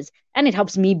areas. And it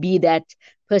helps me be that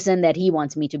person that he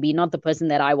wants me to be, not the person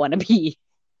that I want to be.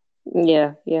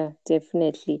 Yeah,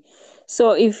 definitely.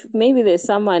 So if maybe there's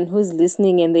someone who's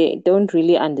listening and they don't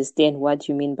really understand what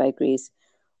you mean by grace,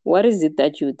 what is it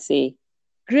that you would say?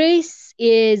 Grace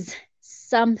is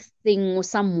something or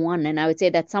someone, and I would say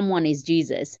that someone is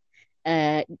Jesus.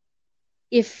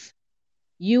 If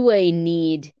you are in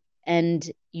need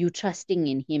and you trusting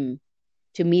in him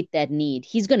to meet that need,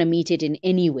 he's going to meet it in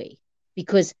any way,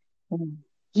 because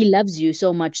he loves you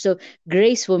so much. So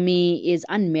grace for me is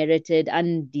unmerited,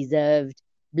 undeserved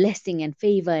blessing and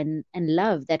favor and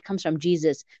love that comes from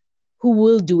Jesus, who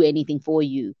will do anything for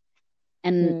you.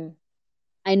 And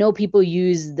I know people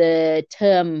use the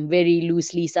term very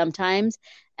loosely sometimes,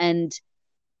 and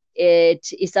it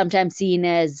is sometimes seen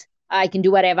as I can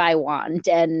do whatever I want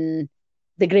and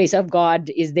the grace of God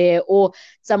is there. Or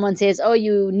someone says, oh,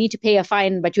 you need to pay a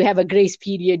fine, but you have a grace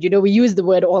period. We use the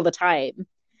word all the time.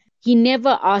 He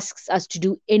never asks us to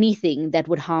do anything that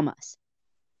would harm us.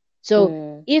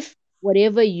 So if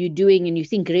whatever you're doing and you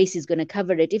think grace is going to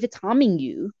cover it, if it's harming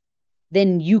you,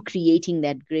 then you creating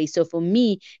that grace. So for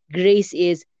me, grace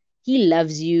is he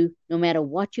loves you no matter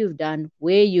what you've done,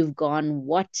 where you've gone,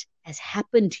 what has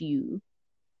happened to you.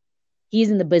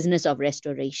 He's in the business of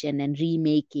restoration and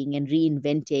remaking and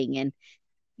reinventing, and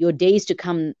your days to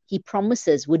come, he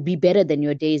promises, would be better than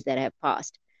your days that have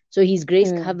passed. So his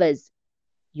grace covers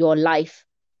your life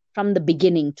from the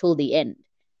beginning till the end,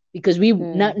 because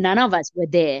none of us were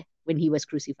there when he was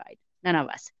crucified. None of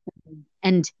us.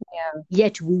 And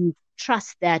yet we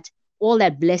trust that all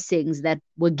that blessings that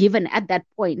were given at that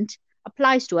point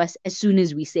applies to us as soon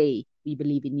as we say we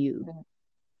believe in you.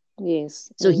 Yes.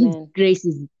 So his grace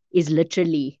is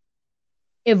literally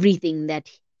everything that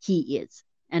he is.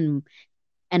 And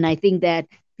I think that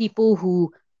people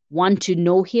who want to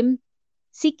know him,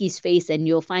 seek his face, and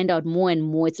you'll find out more and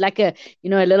more. It's like a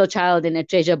little child in a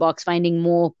treasure box finding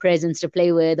more presents to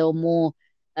play with, or more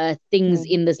things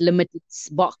in this limitless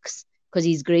box, because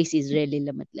his grace is really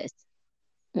limitless.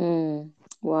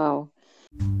 Wow.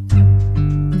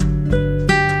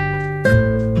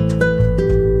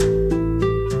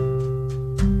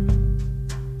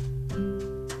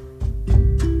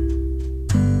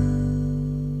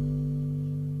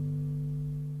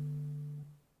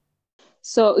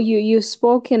 So you've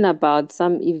spoken about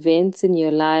some events in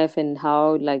your life and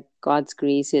how like God's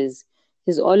grace has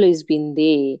always been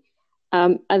there.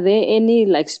 Are there any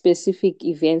like specific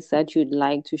events that you'd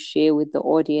like to share with the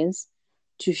audience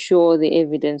to show the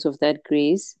evidence of that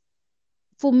grace?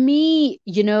 For me,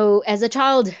 as a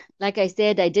child, like I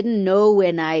said, I didn't know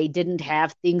when I didn't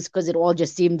have things, because it all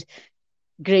just seemed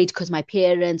great because my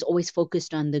parents always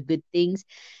focused on the good things.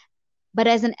 But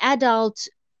as an adult,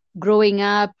 growing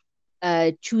up,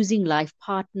 choosing life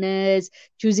partners,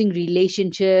 choosing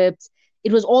relationships,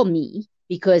 it was all me,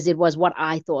 because it was what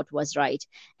I thought was right.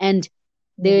 And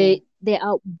there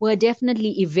were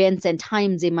definitely events and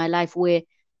times in my life where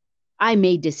I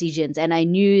made decisions, and I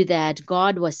knew that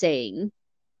God was saying,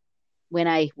 when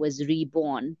I was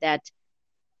reborn, that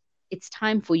it's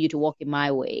time for you to walk in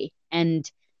my way. And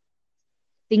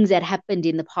things that happened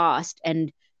in the past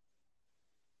and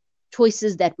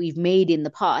choices that we've made in the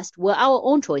past were our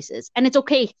own choices. And it's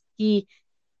okay. He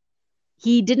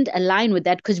didn't align with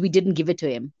that because we didn't give it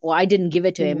to him, or I didn't give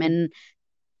it to him. And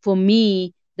for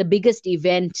me, the biggest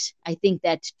event, I think,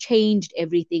 that changed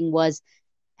everything was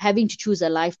having to choose a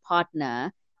life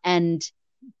partner. And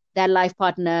that life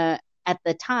partner at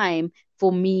the time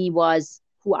for me was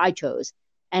who I chose.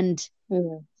 And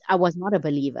I was not a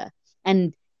believer.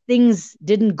 And things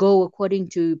didn't go according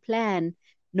to plan,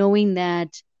 knowing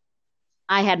that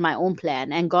I had my own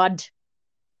plan. And God,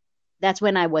 that's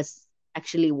when I was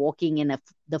actually walking in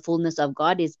the fullness of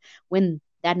God, is when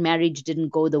that marriage didn't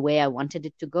go the way I wanted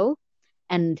it to go.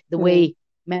 And the way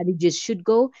marriages should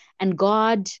go. And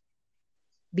God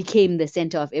became the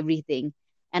center of everything.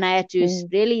 And I had to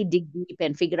really dig deep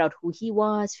and figure out who he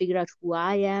was, figure out who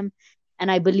I am.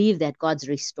 And I believe that God's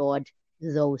restored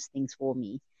those things for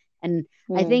me. And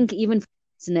I think even for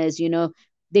listeners,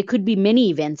 there could be many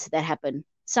events that happen,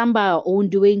 some by our own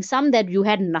doing, some that you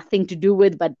had nothing to do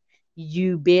with, but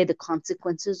you bear the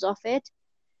consequences of it.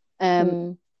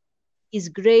 His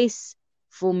grace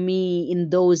for me in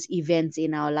those events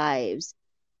in our lives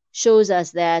shows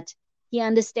us that he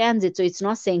understands it. So it's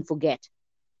not saying forget.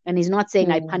 And he's not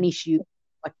saying I punish you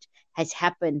what has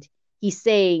happened. He's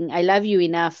saying I love you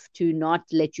enough to not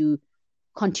let you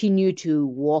continue to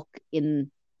walk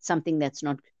in something that's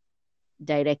not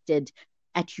directed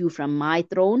at you from my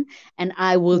throne, and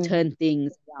I will turn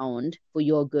things around for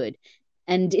your good.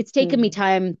 And it's taken me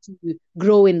time to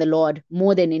grow in the Lord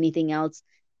more than anything else.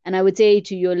 And I would say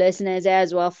to your listeners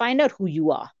as well, find out who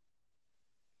you are.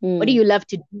 What do you love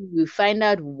to do? Find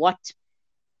out what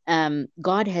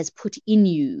God has put in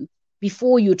you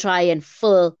before you try and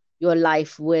fill your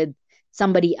life with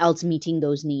somebody else meeting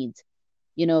those needs.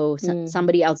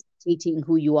 Somebody else dictating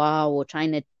who you are or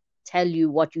trying to tell you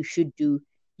what you should do.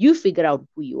 You figure out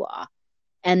who you are.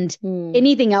 And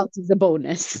anything else is a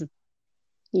bonus.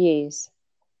 Yes.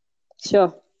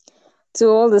 Sure. To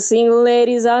all the single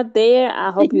ladies out there,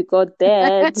 I hope you got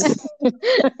that.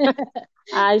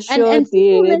 I sure and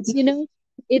did.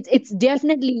 It's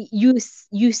definitely you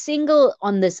single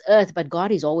on this earth, but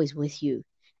God is always with you,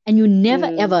 and you're never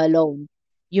ever alone.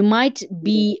 You might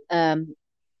be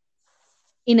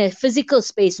in a physical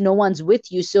space, no one's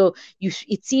with you, so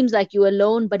it seems like you're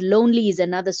alone, but lonely is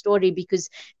another story, because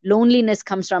loneliness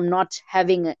comes from not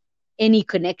having any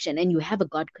connection, and you have a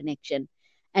God connection.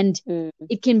 And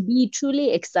it can be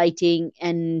truly exciting,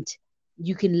 and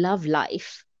you can love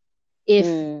life if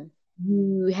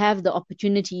you have the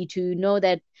opportunity to know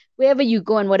that wherever you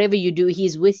go and whatever you do,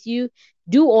 he's with you.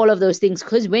 Do all of those things,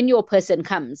 because when your person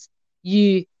comes,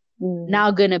 you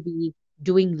now going to be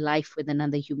doing life with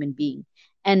another human being.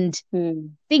 And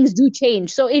things do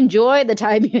change. So enjoy the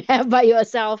time you have by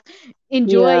yourself.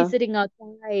 Enjoy sitting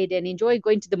outside, and enjoy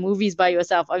going to the movies by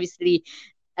yourself. Obviously,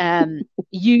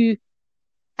 you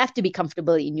have to be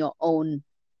comfortable in your own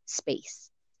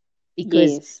space,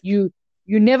 because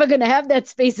you're never going to have that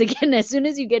space again. As soon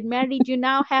as you get married, you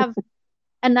now have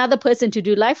another person to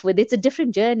do life with. It's a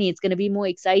different journey. It's going to be more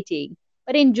exciting,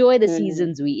 but enjoy the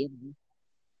seasons we're in.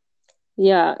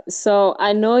 Yeah, so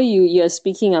I know you're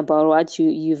speaking about what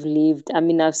you've lived. I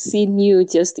mean, I've seen you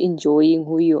just enjoying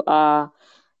who you are.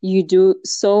 You do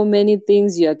so many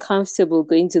things. You're comfortable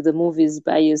going to the movies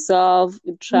by yourself,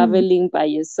 traveling by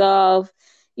yourself,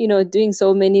 doing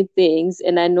so many things.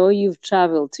 And I know you've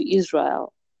traveled to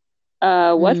Israel.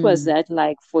 What was that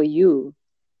like for you?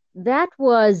 That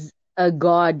was a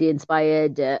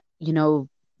God-inspired,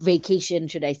 vacation,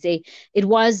 should I say. It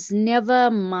was never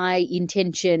my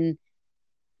intention,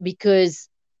 because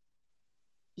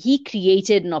he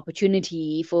created an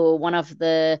opportunity for one of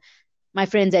my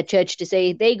friends at church to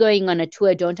say, they're going on a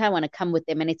tour, don't I want to come with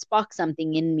them? And it sparked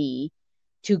something in me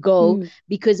to go,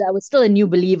 because I was still a new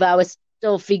believer. I was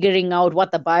still figuring out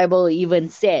what the Bible even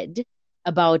said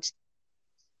about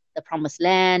the promised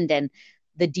land and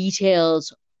the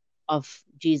details of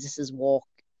Jesus's walk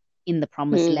in the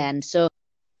promised land. So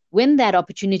when that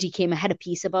opportunity came, I had a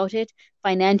peace about it.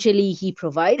 Financially, he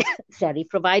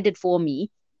provided for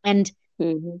me. And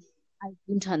I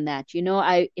went on that.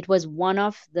 It was one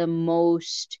of the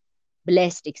most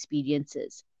blessed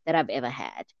experiences that I've ever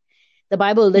had. The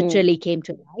Bible literally came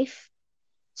to life.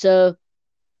 So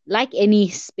like any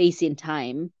space in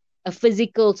time, a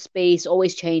physical space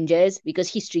always changes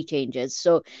because history changes.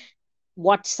 So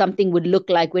what something would look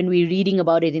like when we're reading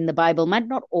about it in the Bible might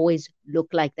not always look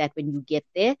like that when you get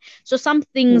there. So some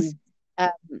things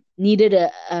needed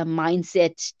a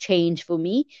mindset change for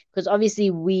me, because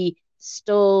obviously we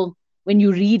still, when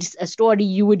you read a story,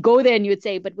 you would go there and you would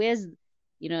say, but where's,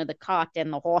 the cart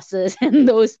and the horses and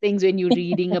those things when you're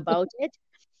reading about it.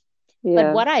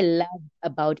 But what I love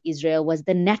about Israel was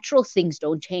the natural things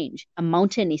don't change. A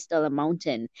mountain is still a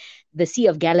mountain. The Sea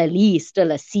of Galilee is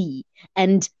still a sea.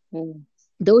 And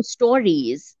those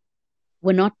stories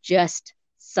were not just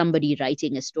somebody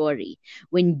writing a story.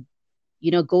 When,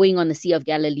 going on the Sea of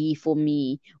Galilee for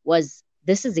me was,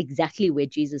 this is exactly where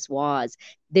Jesus was.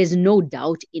 There's no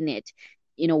doubt in it.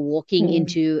 Walking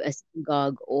into a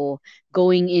synagogue or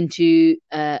going into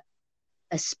a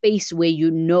space where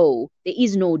there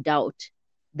is no doubt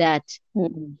that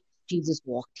Jesus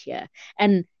walked here.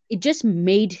 And it just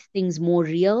made things more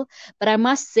real. But I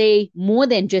must say, more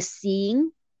than just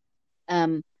seeing,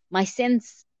 my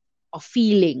sense of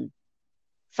feeling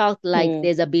felt like Mm.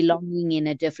 there's a belonging in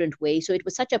a different way. So it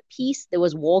was such a peace. There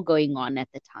was war going on at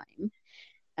the time,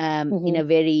 in Mm-hmm. a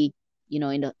very,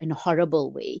 in a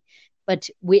horrible way. But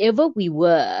wherever we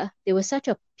were, there was such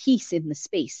a peace in the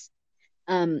space,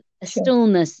 a Sure.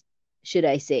 stillness, should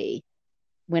I say,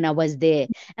 when I was there.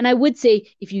 And I would say,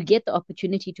 if you get the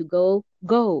opportunity to go,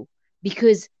 go,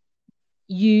 because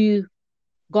you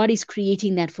God is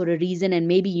creating that for a reason, and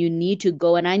maybe you need to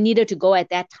go. And I needed to go at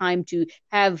that time to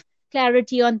have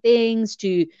clarity on things,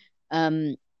 to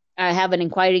um I have an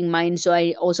inquiring mind, so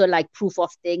I also like proof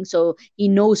of things. So he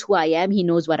knows who I am, he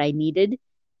knows what I needed,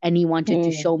 and he wanted to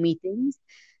Mm. show me things.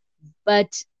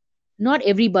 But not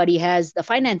everybody has the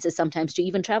finances sometimes to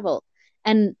even travel.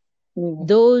 And Mm.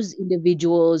 those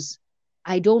individuals,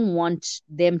 I don't want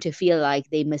them to feel like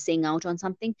they're missing out on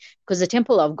something, because the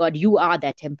temple of God, you are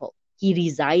that temple. He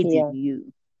resides in Yeah.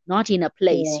 you, not in a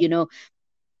place, Yeah.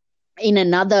 in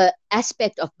another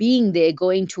aspect of being there,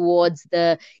 going towards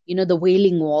the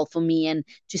Wailing Wall for me, and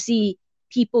to see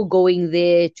people going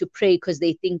there to pray because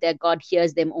they think that God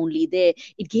hears them only there.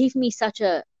 It gave me such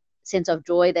a sense of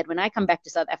joy that when I come back to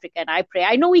South Africa and I pray,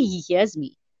 I know He hears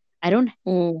me. I don't,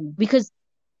 Mm. because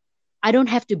I don't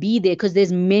have to be there, because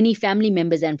there's many family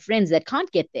members and friends that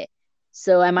can't get there.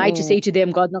 So am I to Mm. say to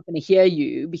them, God's not going to hear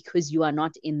you because you are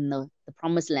not in the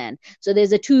promised land? So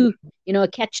there's a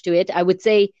catch to it. I would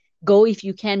say go if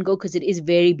you can go, because it is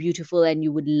very beautiful and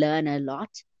you would learn a lot.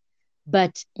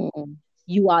 But Mm.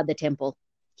 you are the temple.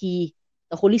 The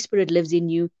Holy Spirit lives in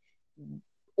you.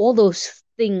 All those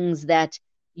things that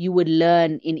you would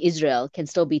learn in Israel can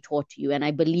still be taught to you. And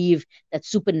I believe that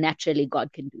supernaturally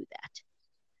God can do that.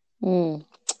 Mm.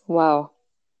 Wow.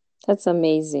 That's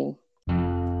amazing.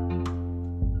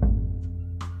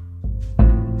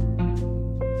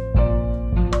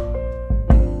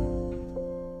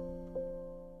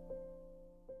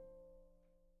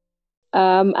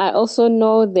 I also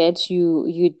know that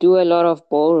you do a lot of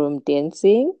ballroom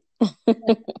dancing.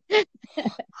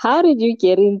 How did you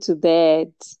get into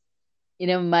that?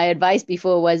 My advice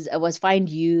before was find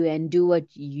you and do what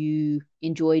you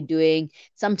enjoy doing.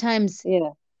 Sometimes, Yeah.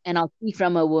 and I'll speak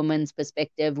from a woman's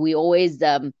perspective, we always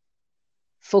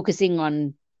focusing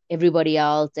on everybody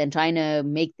else and trying to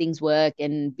make things work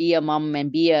and be a mom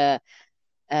and be a,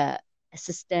 a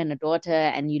sister and a daughter,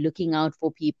 and you're looking out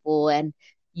for people, and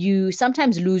you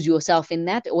sometimes lose yourself in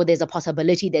that, or there's a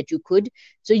possibility that you could.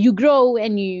 So you grow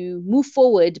and you move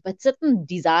forward, but certain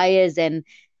desires and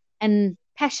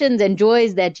passions and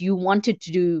joys that you wanted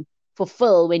to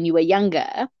fulfill when you were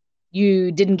younger,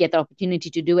 you didn't get the opportunity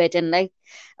to do it. And like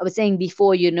I was saying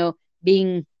before,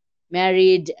 being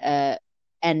married,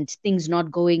 and things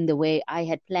not going the way I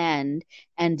had planned,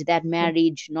 and that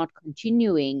marriage not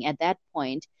continuing at that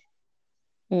point,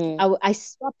 Mm. I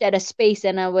stopped at a space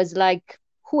and I was like,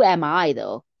 who am I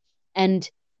though? And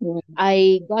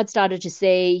Mm. God started to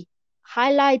say,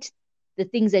 highlight the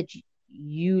things that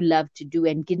you love to do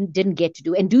and didn't get to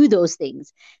do, and do those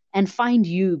things and find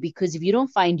you. Because if you don't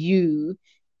find you,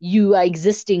 you are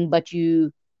existing, but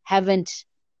you haven't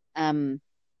um,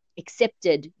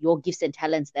 accepted your gifts and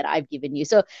talents that I've given you.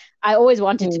 So I always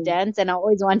wanted to Mm. dance, and I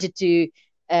always wanted to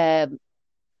um,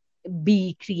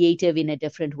 be creative in a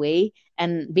different way.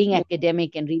 And being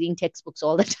academic and reading textbooks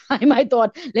all the time, I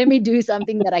thought, let me do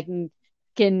something that I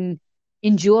can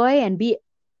enjoy and be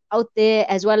out there,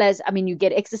 as well as, I mean, you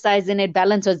get exercise in it.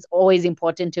 Balance was always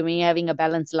important to me, having a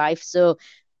balanced life. So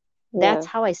that's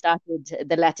Yeah. how I started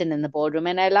the Latin in the ballroom,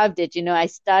 and I loved it. I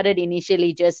started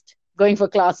initially just going for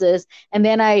classes, and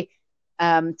then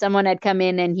someone had come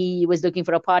in and he was looking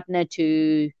for a partner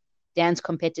to dance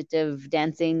competitive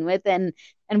dancing with, and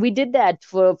we did that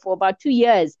for about 2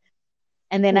 years.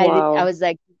 And then I Wow. was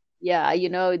like, yeah,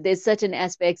 there's certain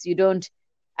aspects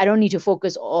I don't need to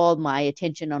focus all my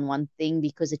attention on one thing,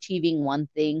 because achieving one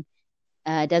thing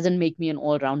doesn't make me an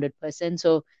all-rounded person.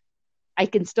 So I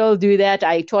can still do that.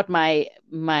 I taught my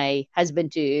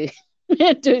husband to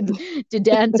to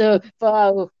dance. So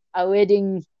for our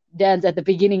wedding dance at the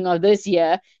beginning of this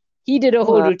year, he did a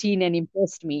whole Wow. routine and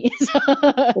impressed me.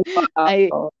 So I,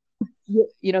 Wow.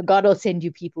 God will send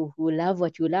you people who love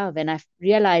what you love. And I've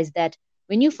realized that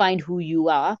when you find who you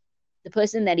are, the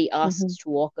person that He Mhm. asks to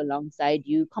walk alongside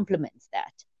you complements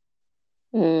that.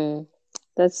 Mm.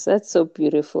 That's so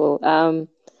beautiful.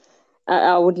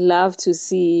 I would love to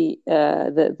see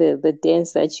the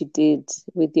dance that you did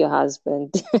with your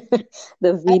husband,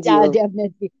 the I'll video.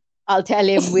 definitely, I'll tell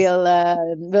him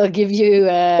we'll give you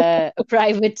a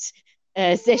private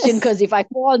session, because if I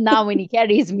fall now when he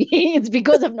carries me, it's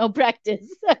because of no practice.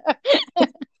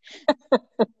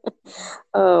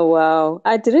 Oh wow.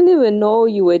 I didn't even know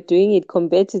you were doing it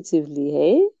competitively,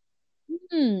 hey?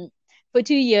 for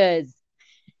 2 years.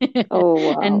 Oh,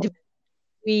 wow. And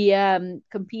we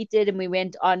competed and we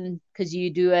went on because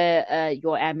you do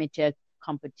your amateur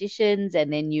competitions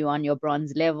and then you on your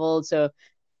bronze level. So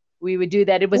we would do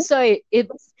that. It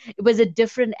was a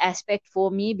different aspect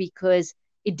for me because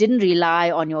it didn't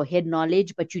rely on your head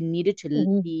knowledge, but you needed to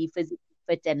Mhm. be physically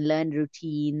fit and learn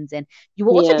routines, and you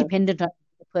were also Yeah, dependent on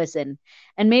the person.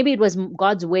 And maybe it was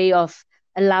God's way of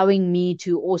allowing me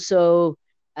to also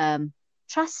um,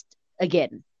 trust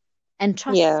again and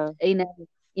trust yeah,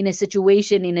 in a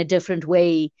situation in a different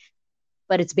way,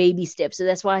 but it's baby steps. So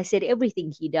that's why I said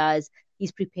everything he does,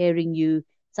 he's preparing you.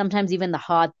 Sometimes even the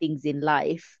hard things in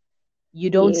life, you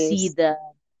don't see yes.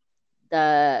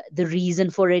 the reason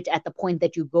for it at the point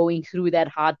that you're going through that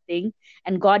hard thing.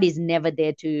 And God is never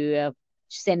there to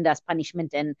send us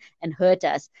punishment and hurt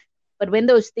us. But when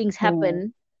those things Mm,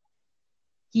 happen,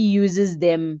 he uses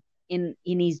them in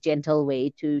his gentle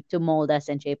way to mold us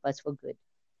and shape us for good.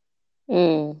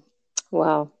 mm.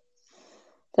 Wow,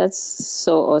 that's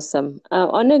so awesome.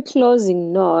 On a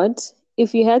closing note,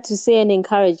 if you had to say an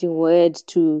encouraging word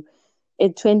to a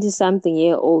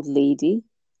 20-something-year-old lady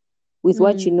with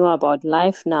what you Mm. know about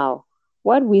life now,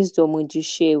 what wisdom would you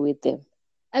share with them?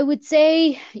 I would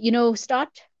say, start,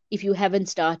 if you haven't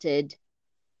started,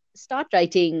 start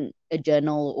writing a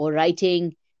journal or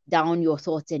writing down your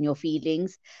thoughts and your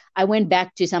feelings. I went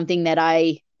back to something that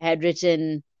I had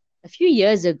written a few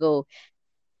years ago,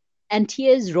 and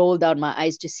tears rolled down my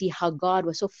eyes to see how God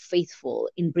was so faithful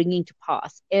in bringing to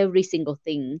pass every single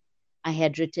thing I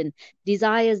had written,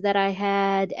 desires that I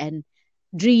had, and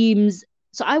dreams.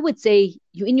 So I would say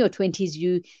you in your 20s,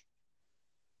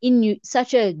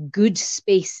 such a good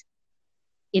space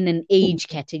in an age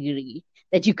category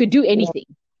that you could do Yeah. anything.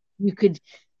 You could,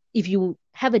 if you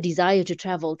have a desire to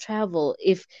travel, travel.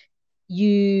 If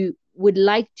you would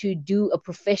like to do a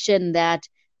profession that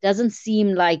doesn't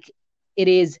seem like it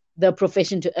is the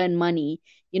profession to earn money,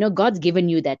 God's given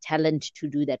you that talent to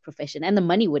do that profession, and the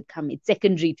money would come. It's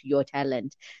secondary to your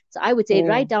talent. So I would say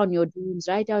write Mm, down your dreams,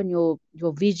 write down your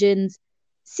visions,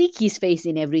 seek his face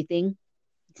in everything,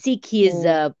 seek his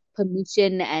mm,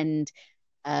 permission and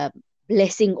uh,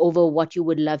 blessing over what you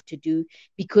would love to do,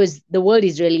 because the world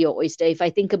is really your oyster. If I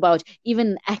think about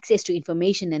even access to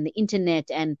information and the internet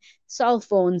and cell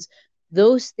phones,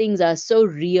 those things are so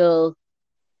real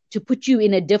to put you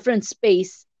in a different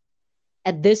space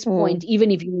at this point, mm,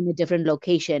 even if you're in a different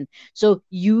location. So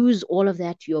use all of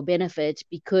that to your benefit,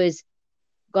 because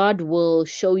God will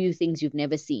show you things you've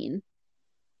never seen.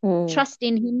 mm, Trust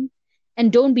in Him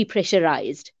and don't be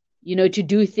pressurized, to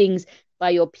do things by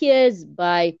your peers,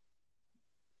 by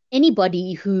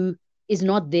anybody who is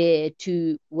not there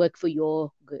to work for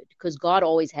your good, because God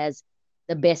always has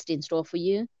the best in store for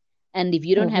you. And if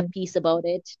you don't have mhm, peace about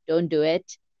it, don't do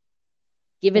it.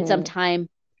 Give it some mm, time.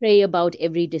 Pray about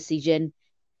every decision.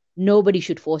 Nobody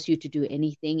should force you to do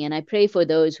anything. And I pray for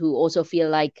those who also feel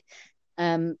like,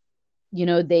 um,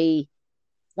 they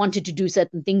wanted to do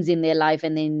certain things in their life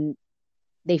and then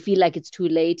they feel like it's too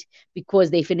late because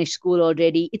they finished school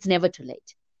already. It's never too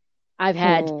late. I've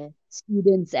had mm.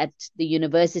 students at the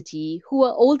university who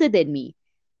are older than me.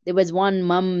 There was one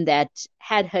mum that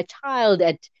had her child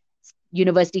at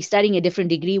university studying a different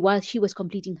degree while she was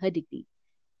completing her degree.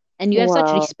 And you have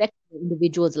such Wow. respect for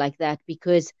individuals like that,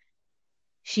 because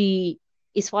she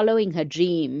is following her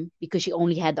dream because she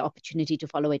only had the opportunity to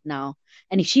follow it now.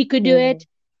 And if she could do Mm. it,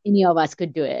 any of us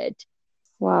could do it.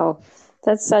 Wow.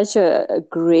 That's such a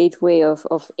great way of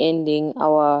ending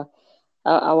our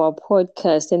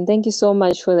podcast. And thank you so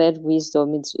much for that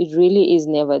wisdom. It really is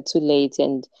never too late,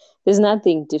 and there's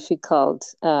nothing difficult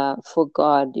for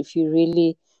God. If you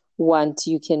really want,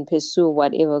 you can pursue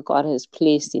whatever God has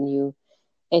placed in you,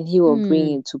 and He will bring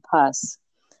Hmm. it to pass.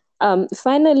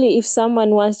 Finally, if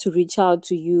someone wants to reach out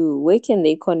to you, where can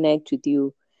they connect with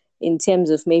you in terms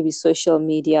of maybe social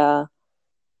media?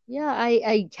 Yeah,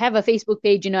 I have a Facebook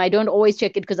page. I don't always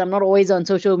check it because I'm not always on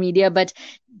social media, but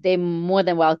they're more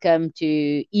than welcome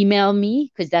to email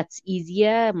me because that's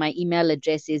easier. My email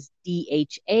address is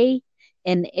DHANASHREE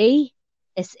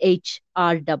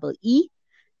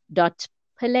dot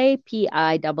Pillay,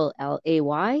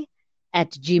 PILLAY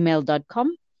at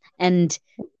gmail.com. And,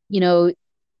 you know,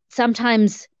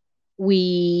 sometimes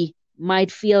we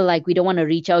might feel like we don't want to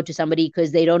reach out to somebody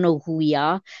because they don't know who we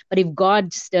are. But if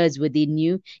God stirs within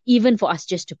you, even for us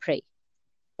just to pray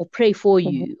or pray for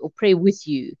Mhm. you or pray with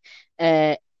you,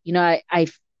 uh,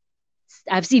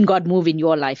 I've seen God move in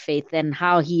your life, Faith, and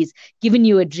how He's given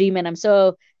you a dream, and I'm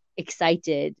so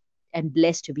excited. and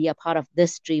blessed to be a part of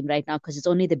this stream right now, because it's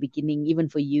only the beginning, even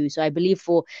for you. So I believe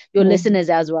for your listeners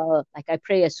as well, like I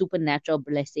pray a supernatural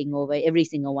blessing over every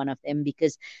single one of them,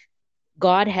 because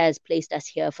God has placed us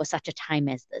here for such a time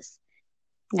as this.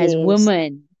 As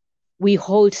women, we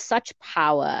hold such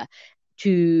power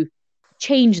to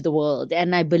change the world.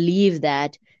 And I believe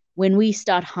that when we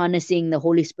start harnessing the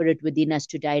Holy Spirit within us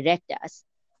to direct us,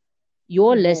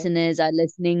 your listeners are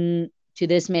listening to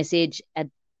this message at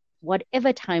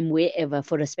whatever time, wherever,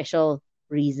 for a special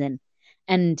reason.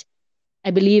 And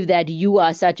I believe that you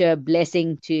are such a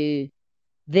blessing to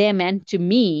them and to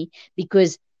me,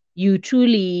 because you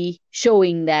truly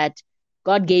showing that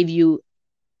God gave you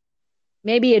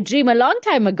maybe a dream a long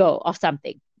time ago of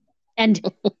something,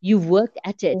 and you've worked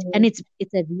at it, and it's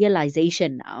a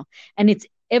realization now, and it's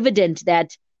evident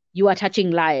that you are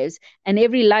touching lives, and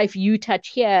every life you touch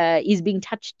here is being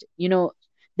touched,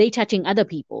 they touching other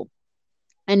people.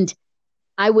 And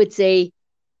I would say,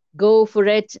 go for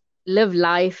it, live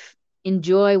life,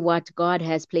 enjoy what God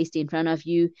has placed in front of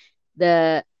you.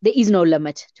 There is no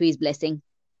limit to his blessing,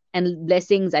 and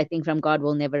blessings, I think, from God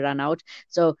will never run out.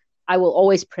 So I will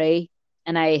always pray,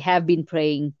 and I have been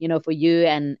praying, for you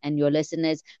and your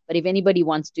listeners. But if anybody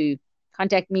wants to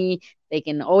contact me, they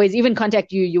can always even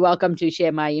contact you. You're welcome to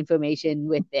share my information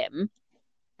with them.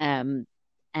 And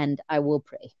I will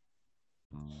pray.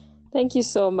 Thank you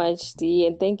so much, Dee,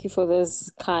 and thank you for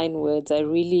those kind words. I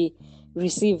really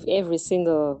receive every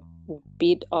single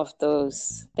bit of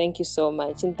those. Thank you so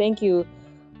much. And thank you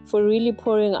for really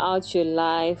pouring out your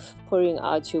life, pouring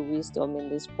out your wisdom in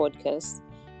this podcast.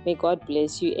 May God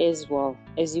bless you as well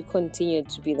as you continue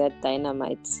to be that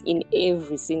dynamite in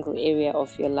every single area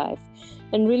of your life,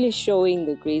 and really showing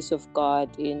the grace of God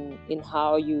in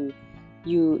how you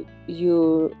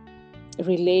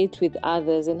relate with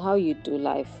others and how you do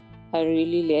life. I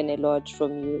really learn a lot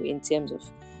from you in terms of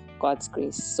God's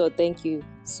grace. So thank you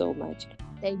so much.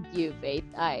 Thank you, Faith.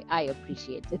 I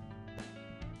appreciate it.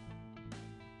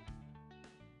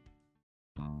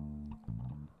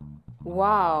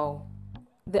 Wow.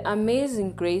 The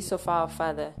amazing grace of our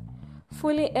Father,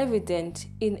 fully evident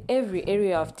in every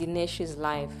area of Dinesh's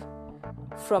life,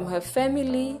 from her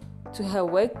family to her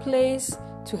workplace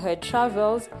to her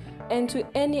travels and to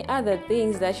any other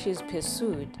things that she's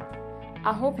pursued.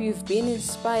 I hope you've been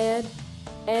inspired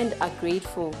and are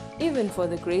grateful even for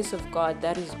the grace of God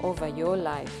that is over your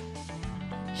life.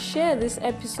 Share this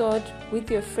episode with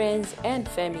your friends and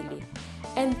family,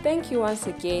 and thank you once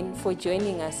again for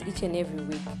joining us each and every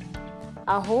week.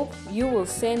 I hope you will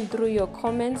send through your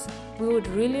comments. We would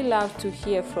really love to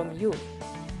hear from you.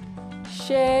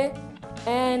 Share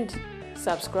and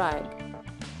subscribe.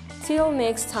 Till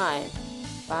next time.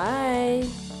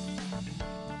 Bye.